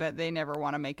movie, but they never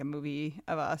want to make a movie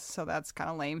of us, so that's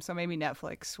kind of lame. So maybe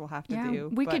Netflix will have to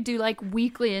do. We could do like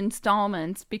weekly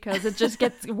installments because it just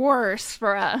gets worse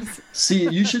for us. See,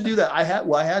 you should do that. I had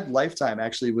Lifetime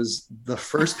actually was the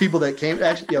first people that came.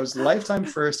 Actually, yeah, it was Lifetime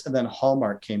first, and then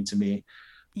Hallmark came to me.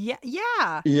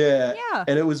 Yeah.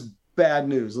 And it was bad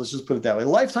news. Let's just put it that way.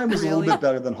 Lifetime was a little bit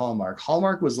better than Hallmark.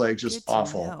 Hallmark was like just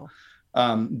awful.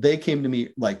 They came to me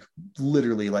like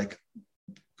literally like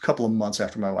a couple of months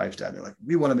after my wife died. They're like,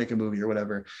 we want to make a movie or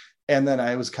whatever. And then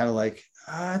I was kind of like,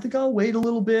 I think I'll wait a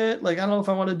little bit. Like, I don't know if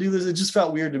I want to do this. It just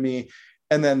felt weird to me.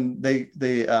 And then they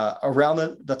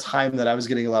around the time that I was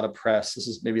getting a lot of press, this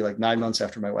is maybe like 9 months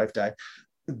after my wife died,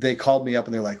 they called me up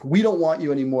and they're like, we don't want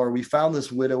you anymore. We found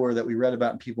this widower that we read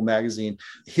about in People magazine.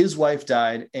 His wife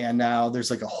died. And now there's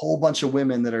like a whole bunch of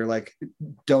women that are like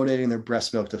donating their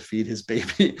breast milk to feed his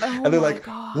baby. And they're like,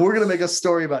 we're going to make a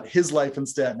story about his life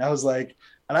instead. And I was like,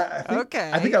 and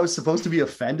I think I was supposed to be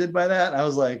offended by that. And I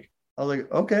was like,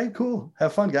 okay, cool.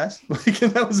 Have fun, guys. Like,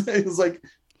 and it was like,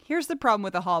 here's the problem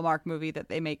with a Hallmark movie that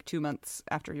they make 2 months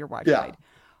after your wife died.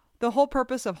 The whole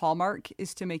purpose of Hallmark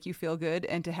is to make you feel good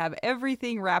and to have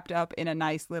everything wrapped up in a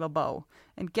nice little bow.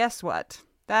 And guess what?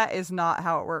 That is not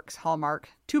how it works, Hallmark.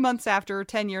 2 months after,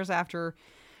 10 years after.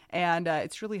 And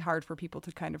it's really hard for people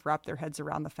to kind of wrap their heads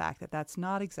around the fact that that's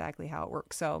not exactly how it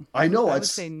works. So I would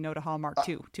say no to Hallmark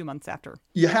too, 2 months after.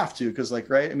 You have to, because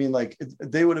like, right. I mean, like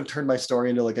they would have turned my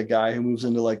story into like a guy who moves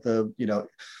into like the,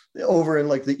 over in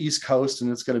like the East Coast,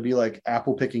 and it's going to be like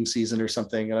apple picking season or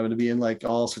something. And I'm going to be in like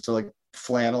all sorts of like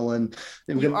flannel and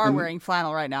you are wearing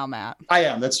flannel right now, Matt. I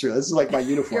am. That's true. This is like my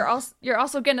uniform. You're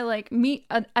also going to like meet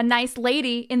a nice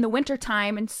lady in the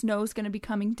wintertime, and snow's going to be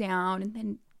coming down, and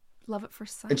then love it for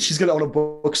sight. And she's going to own a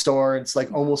bookstore. It's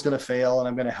like almost going to fail. And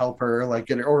I'm going to help her like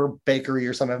get or a bakery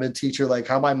or something. I'm going to teach her like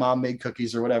how my mom made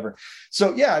cookies or whatever.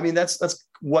 So yeah, I mean, that's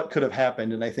what could have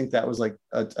happened. And I think that was like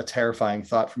a terrifying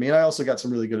thought for me. And I also got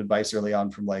some really good advice early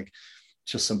on from like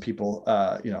just some people,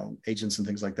 agents and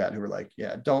things like that, who were like,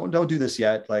 yeah, don't do this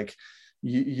yet. Like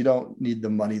you don't need the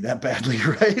money that badly.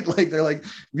 Right. Like they're like,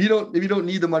 if you don't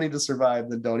need the money to survive,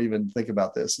 then don't even think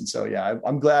about this. And so, yeah,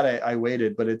 I'm glad I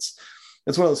waited, but it's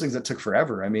one of those things that took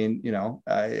forever. I mean,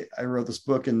 I wrote this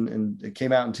book and it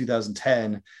came out in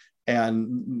 2010,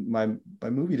 and my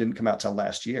movie didn't come out till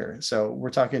last year. So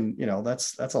we're talking,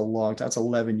 that's a long time. That's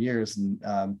 11 years.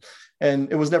 And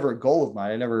it was never a goal of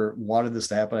mine. I never wanted this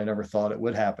to happen. I never thought it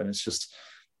would happen. It's just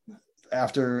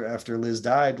after Liz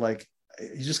died, like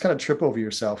you just kind of trip over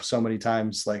yourself so many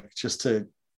times, like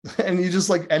and you just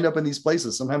like end up in these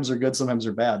places. Sometimes they're good, sometimes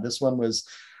they're bad. This one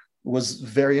was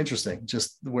very interesting,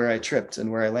 just where I tripped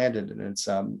and where I landed. And it's,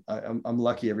 I'm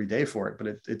lucky every day for it, but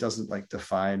it doesn't like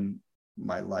define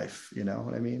my life. You know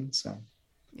what I mean? So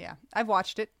yeah, I've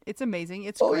watched it. It's amazing.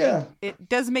 It's great. Yeah. It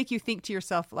does make you think to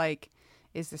yourself, like,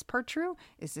 is this part true?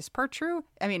 Is this part true?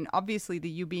 I mean, obviously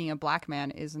you being a black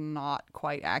man is not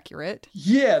quite accurate.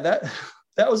 Yeah.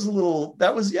 That was different.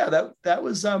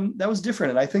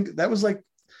 And I think that was like,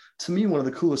 to me, one of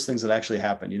the coolest things that actually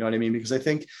happened. You know what I mean? Because I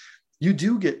think you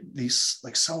do get these,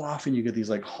 like, so often you get these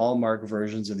like Hallmark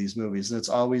versions of these movies, and it's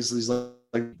always these like,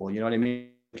 you know what I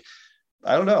mean?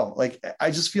 I don't know. Like,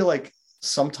 I just feel like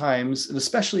sometimes, and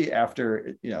especially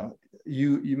after,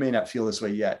 you may not feel this way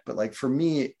yet, but like for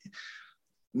me,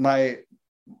 my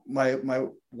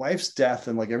wife's death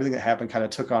and like everything that happened kind of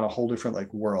took on a whole different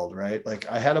like world, right? Like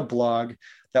I had a blog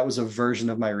that was a version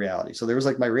of my reality. So there was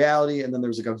like my reality, and then there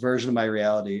was like a version of my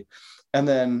reality. And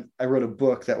then I wrote a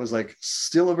book that was like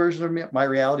still a version of my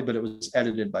reality, but it was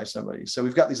edited by somebody. So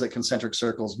we've got these like concentric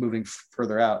circles moving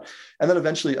further out. And then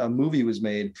eventually a movie was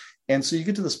made. And so you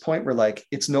get to this point where like,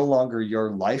 it's no longer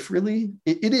your life really.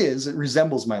 It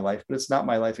resembles my life, but it's not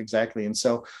my life exactly. And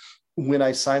so when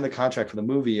I signed the contract for the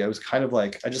movie, I was kind of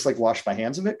like, I just like washed my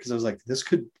hands of it, because I was like, this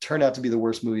could turn out to be the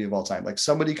worst movie of all time. Like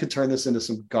somebody could turn this into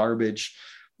some garbage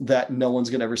that no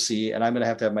one's going to ever see, and I'm going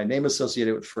to have my name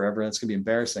associated with forever, and it's going to be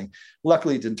embarrassing.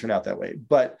 Luckily, it didn't turn out that way.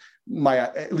 But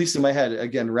at least in my head,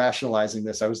 again, rationalizing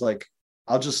this, I was like,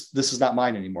 this is not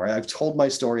mine anymore. I've told my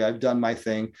story. I've done my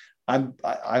thing. I'm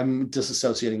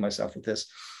disassociating myself with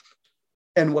this.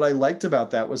 And what I liked about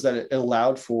that was that it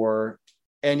allowed for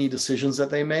any decisions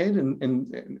that they made,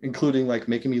 and including like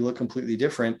making me look completely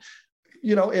different.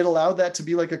 It allowed that to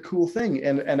be like a cool thing.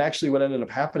 And actually what ended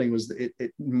up happening was it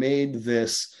made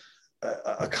this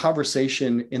a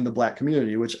conversation in the Black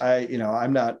community, which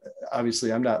I'm not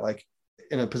like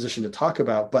in a position to talk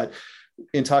about, but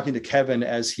in talking to Kevin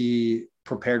as he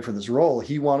prepared for this role,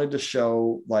 he wanted to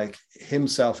show like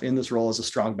himself in this role as a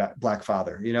strong Black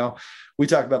father. You know, we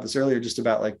talked about this earlier, just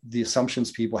about like the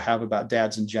assumptions people have about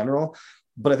dads in general.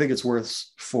 But I think it's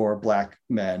worse for Black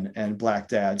men and Black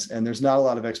dads. And there's not a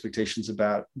lot of expectations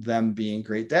about them being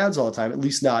great dads all the time, at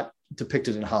least not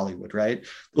depicted in Hollywood, right?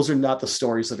 Those are not the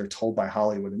stories that are told by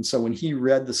Hollywood. And so when he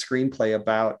read the screenplay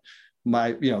about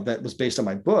that was based on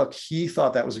my book, he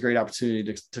thought that was a great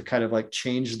opportunity to kind of like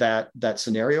change that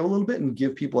scenario a little bit and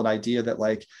give people an idea that,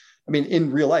 like, I mean,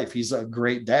 in real life, he's a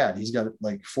great dad. He's got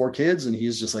like 4 kids and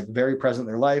he's just like very present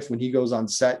in their life. When he goes on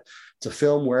set to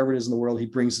film wherever it is in the world, he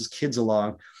brings his kids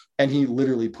along and he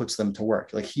literally puts them to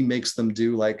work. Like he makes them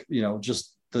do like,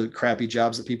 just the crappy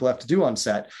jobs that people have to do on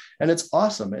set. And it's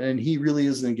awesome. And he really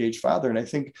is an engaged father. And I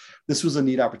think this was a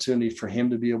neat opportunity for him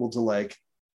to be able to like,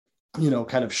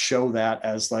 kind of show that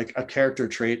as like a character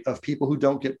trait of people who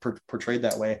don't get portrayed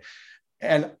that way.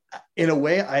 And in a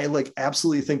way, I like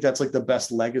absolutely think that's like the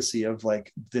best legacy of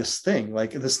like this thing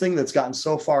that's gotten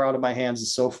so far out of my hands and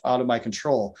so out of my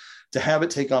control. To have it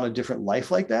take on a different life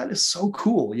like that is so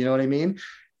cool. You know what I mean?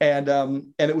 And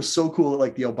it was so cool that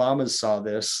like the Obamas saw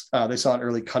this, they saw an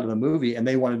early cut of the movie and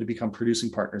they wanted to become producing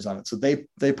partners on it. So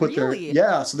they put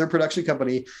so their production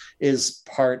company is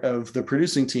part of the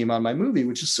producing team on my movie,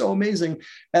 which is so amazing.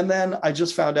 And then I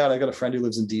just found out, I got a friend who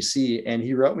lives in DC and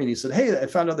he wrote me and he said, "Hey, I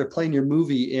found out they're playing your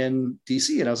movie in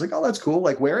DC." And I was like, "Oh, that's cool.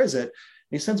 Like, where is it?" And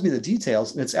he sends me the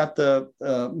details and it's at the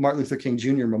Martin Luther King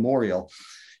Jr. Memorial.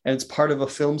 And it's part of a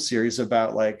film series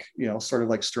about like, sort of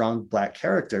like strong Black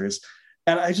characters.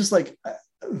 And I just like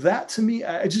that to me,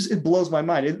 it blows my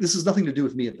mind. This has nothing to do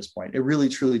with me at this point. It really,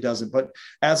 truly doesn't. But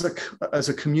as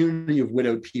a community of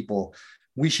widowed people,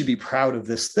 we should be proud of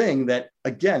this thing that,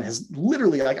 again, has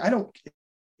literally like,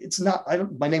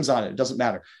 my name's on it. It doesn't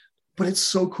matter. But it's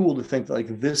so cool to think that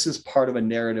like this is part of a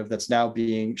narrative that's now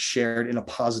being shared in a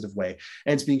positive way.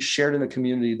 And it's being shared in a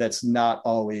community that's not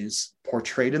always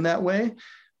portrayed in that way.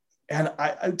 And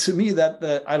to me,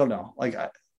 that I don't know, like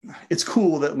it's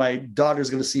cool that my daughter's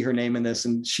going to see her name in this,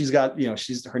 and she's got,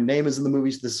 her name is in the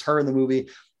movie. This is her in the movie.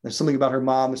 There's something about her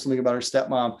mom. There's something about her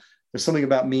stepmom. There's something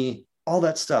about me, all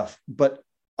that stuff. But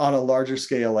on a larger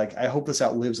scale, like I hope this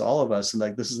outlives all of us. And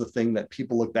like, this is the thing that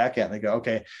people look back at and they go,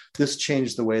 okay, this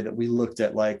changed the way that we looked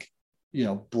at like,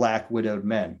 Black widowed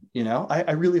men.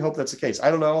 I really hope that's the case. I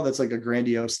don't know. That's like a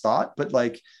grandiose thought, but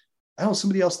like, I don't know,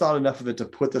 somebody else thought enough of it to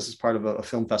put this as part of a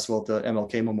film festival at the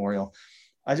MLK Memorial.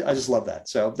 I just love that.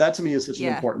 So that to me is such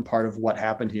an important part of what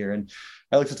happened here. And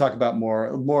I like to talk about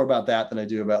more about that than I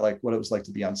do about like what it was like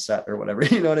to be on set or whatever,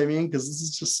 you know what I mean? Because this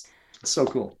is just so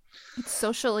cool. It's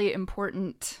socially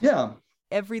important. Yeah.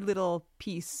 Every little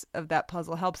piece of that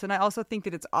puzzle helps. And I also think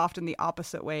that it's often the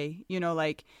opposite way,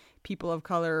 like people of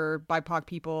color, BIPOC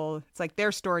people, it's like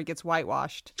their story gets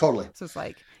whitewashed. Totally. So it's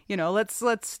like,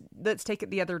 let's take it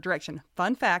the other direction.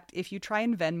 Fun fact, if you try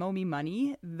and Venmo me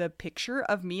money, the picture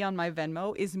of me on my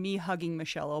Venmo is me hugging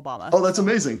Michelle Obama. Oh, that's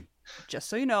amazing. Just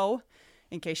so you know,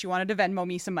 in case you wanted to Venmo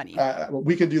me some money.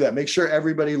 We can do that. Make sure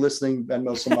everybody listening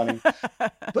Venmo some money.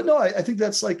 But no, I think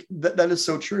that's like, that is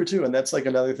so true too. And that's like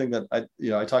another thing that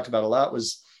I talked about a lot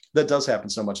was that does happen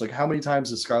so much. Like how many times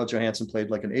has Scarlett Johansson played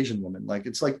like an Asian woman? Like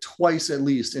it's like twice at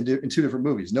least in 2 different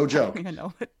movies. No joke. I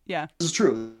know. Yeah. This is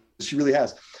true. She really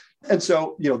has. And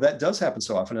so, that does happen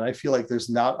so often. And I feel like there's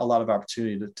not a lot of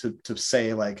opportunity to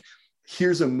say like,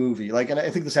 here's a movie. Like, and I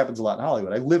think this happens a lot in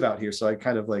Hollywood. I live out here. So I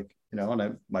kind of like,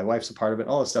 and my wife's a part of it,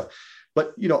 all this stuff.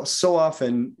 But, so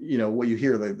often, what you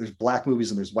hear, like, there's Black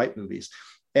movies and there's white movies.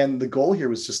 And the goal here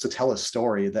was just to tell a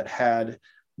story that had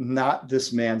not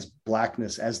this man's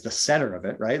Blackness as the center of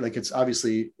it, right? Like it's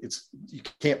obviously you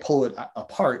can't pull it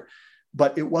apart,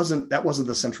 but that wasn't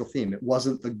the central theme. It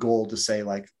wasn't the goal to say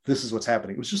like, this is what's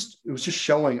happening. It was just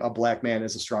showing a Black man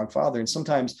as a strong father. And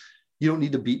sometimes you don't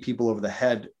need to beat people over the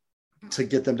head to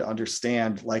get them to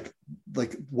understand like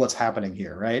what's happening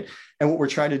here, right? And what we're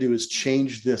trying to do is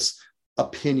change this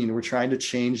opinion. We're trying to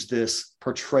change this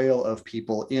portrayal of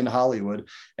people in Hollywood,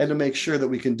 and to make sure that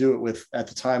we can do it with, at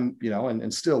the time,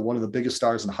 and still one of the biggest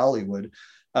stars in Hollywood.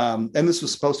 And this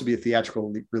was supposed to be a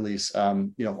theatrical release,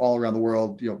 all around the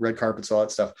world, red carpets, all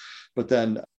that stuff. But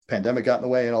then pandemic got in the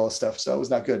way and all this stuff. So it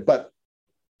was not good. But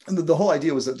the whole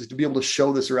idea was that to be able to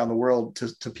show this around the world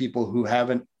to people who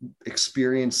haven't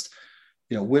experienced,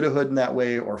 widowhood in that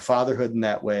way or fatherhood in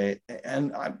that way.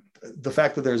 And the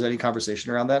fact that there's any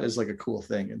conversation around that is like a cool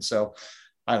thing. And so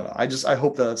I don't know. I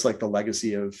hope that that's like the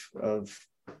legacy of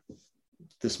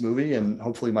this movie and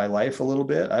hopefully my life a little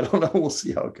bit. I don't know. We'll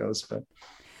see how it goes, but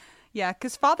yeah,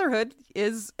 because fatherhood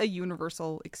is a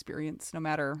universal experience, no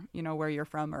matter, where you're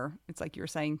from, or it's like you were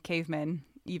saying, cavemen,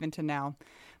 even to now.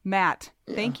 Matt,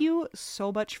 thank you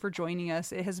so much for joining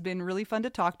us. It has been really fun to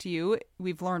talk to you.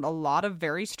 We've learned a lot of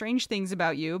very strange things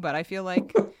about you, but I feel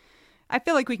like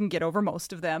we can get over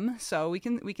most of them, so we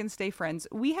can stay friends.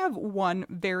 We have one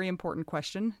very important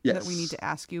question that we need to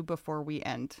ask you before we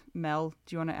end. Mel,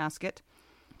 do you want to ask it?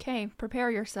 Okay,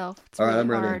 prepare yourself. It's All right, really I'm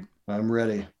ready. hard. I'm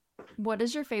ready. What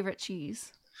is your favorite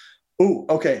cheese? Oh,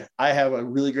 okay. I have a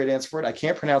really great answer for it. I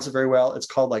can't pronounce it very well. It's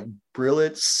called like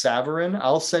Brillet Savarin.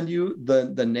 I'll send you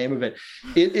the name of it.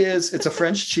 It's a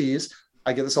French cheese.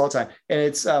 I get this all the time. And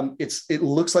it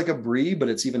looks like a brie, but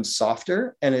it's even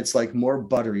softer and it's like more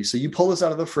buttery. So you pull this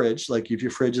out of the fridge, like if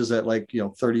your fridge is at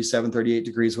 37, 38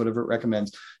 degrees, whatever it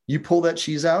recommends, you pull that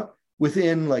cheese out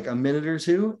within like a minute or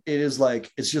two.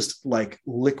 It's just like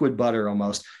liquid butter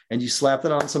almost. And you slap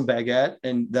that on some baguette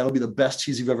and that'll be the best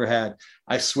cheese you've ever had.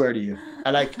 I swear to you.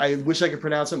 And I wish I could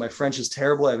pronounce it. My French is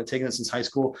terrible. I haven't taken it since high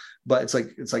school, but it's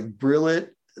like Brillet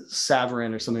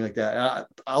Savarin or something like that.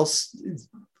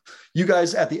 You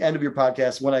guys at the end of your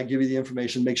podcast, when I give you the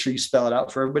information, make sure you spell it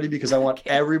out for everybody because I want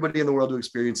everybody in the world to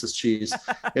experience this cheese.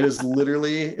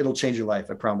 It'll change your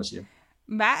life. I promise you.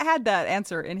 Matt had that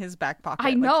answer in his back pocket.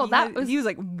 I know he was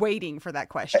like waiting for that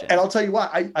question. And I'll tell you what,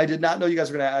 I did not know you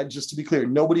guys were going to, just to be clear,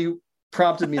 nobody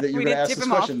prompted me that you were going to ask this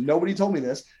question. Nobody told me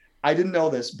this. I didn't know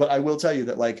this, but I will tell you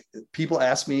that like people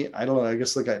ask me, I don't know, I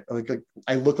guess I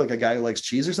look like a guy who likes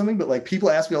cheese or something, but like people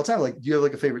ask me all the time, like, do you have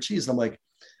like a favorite cheese? And I'm like,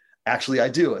 actually I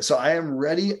do. So I am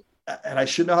ready, and I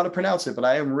should know how to pronounce it, but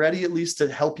I am ready at least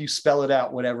to help you spell it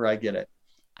out whenever I get it.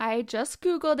 I just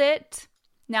Googled it.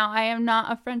 Now, I am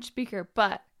not a French speaker,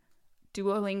 but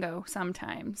Duolingo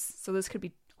sometimes. So this could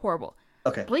be horrible.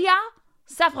 Okay. Brillat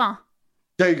Savarin.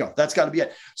 There you go. That's got to be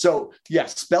it. So yeah,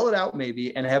 spell it out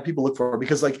maybe and have people look for it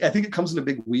because like, I think it comes in a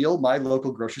big wheel. My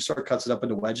local grocery store cuts it up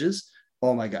into wedges.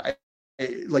 Oh my God.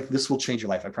 This will change your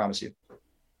life. I promise you.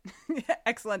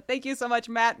 Excellent. Thank you so much,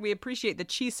 Matt. We appreciate the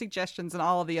cheese suggestions and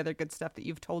all of the other good stuff that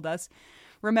you've told us.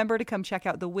 Remember to come check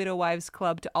out the Widow Wives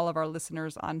Club to all of our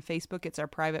listeners on Facebook. It's our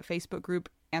private Facebook group.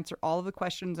 Answer all of the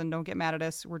questions and don't get mad at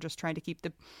us. We're just trying to keep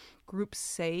the group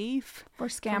safe for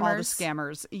scammers. From all the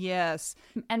scammers. Yes.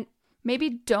 And maybe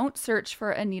don't search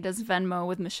for Anita's Venmo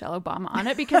with Michelle Obama on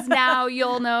it because now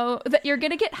you'll know that you're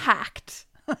going to get hacked.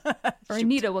 Or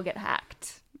Anita will get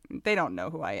hacked. They don't know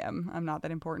who I am. I'm not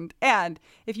that important. And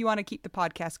if you want to keep the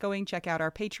podcast going, check out our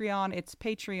Patreon. It's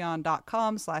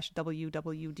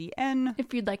patreon.com/WWDN.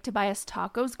 If you'd like to buy us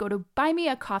tacos, go to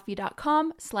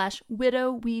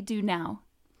buymeacoffee.com/widowwedonoww.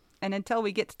 And until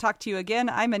we get to talk to you again,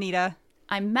 I'm Anita.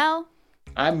 I'm Mel.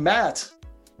 I'm Matt.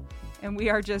 And we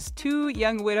are just two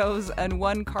young widows and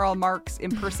one Karl Marx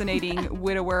impersonating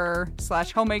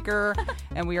widower/homemaker.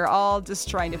 And we are all just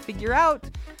trying to figure out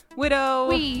widow.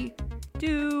 We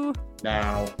do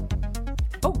now.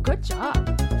 Oh, good job. I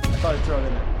thought I'd throw it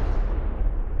in there.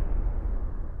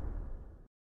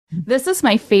 This is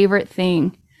my favorite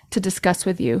thing to discuss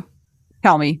with you.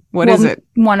 Tell me, what is it?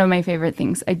 One of my favorite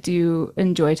things. I do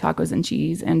enjoy tacos and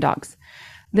cheese and dogs.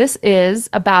 This is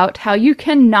about how you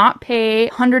cannot pay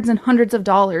hundreds and hundreds of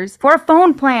dollars for a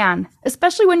phone plan,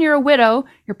 especially when you're a widow,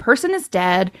 your person is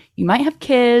dead, you might have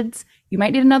kids, you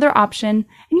might need another option, and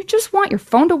you just want your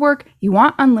phone to work, you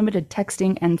want unlimited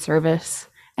texting and service,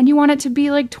 and you want it to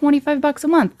be like $25 a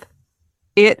month.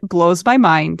 It blows my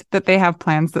mind that they have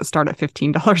plans that start at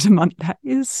 $15 a month. That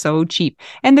is so cheap.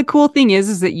 And the cool thing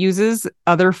is it uses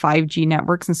other 5G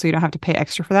networks, and so you don't have to pay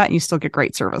extra for that, and you still get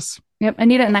great service. Yep,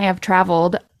 Anita and I have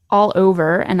traveled all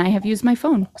over, and I have used my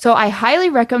phone. So I highly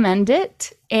recommend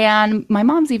it, and my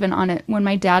mom's even on it. When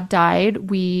my dad died,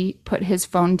 we put his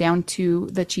phone down to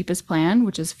the cheapest plan,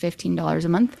 which is $15 a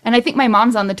month. And I think my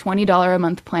mom's on the $20 a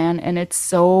month plan, and it's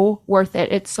so worth it.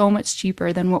 It's so much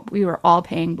cheaper than what we were all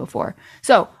paying before.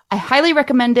 So I highly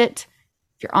recommend it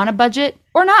if you're on a budget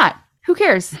or not. Who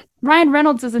cares? Ryan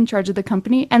Reynolds is in charge of the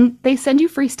company, and they send you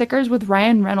free stickers with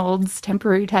Ryan Reynolds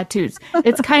temporary tattoos.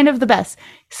 It's kind of the best.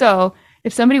 So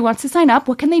if somebody wants to sign up,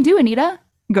 what can they do, Anita?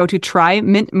 Go to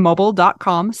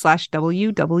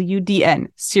trymintmobile.com/WWDN.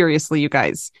 Seriously, you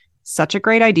guys. Such a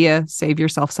great idea. Save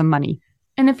yourself some money.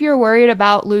 And if you're worried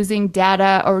about losing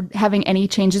data or having any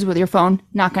changes with your phone,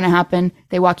 not going to happen.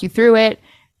 They walk you through it.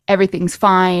 Everything's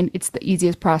fine. It's the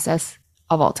easiest process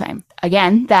of all time.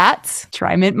 Again, that's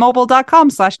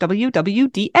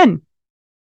trymintmobile.com/WWDN.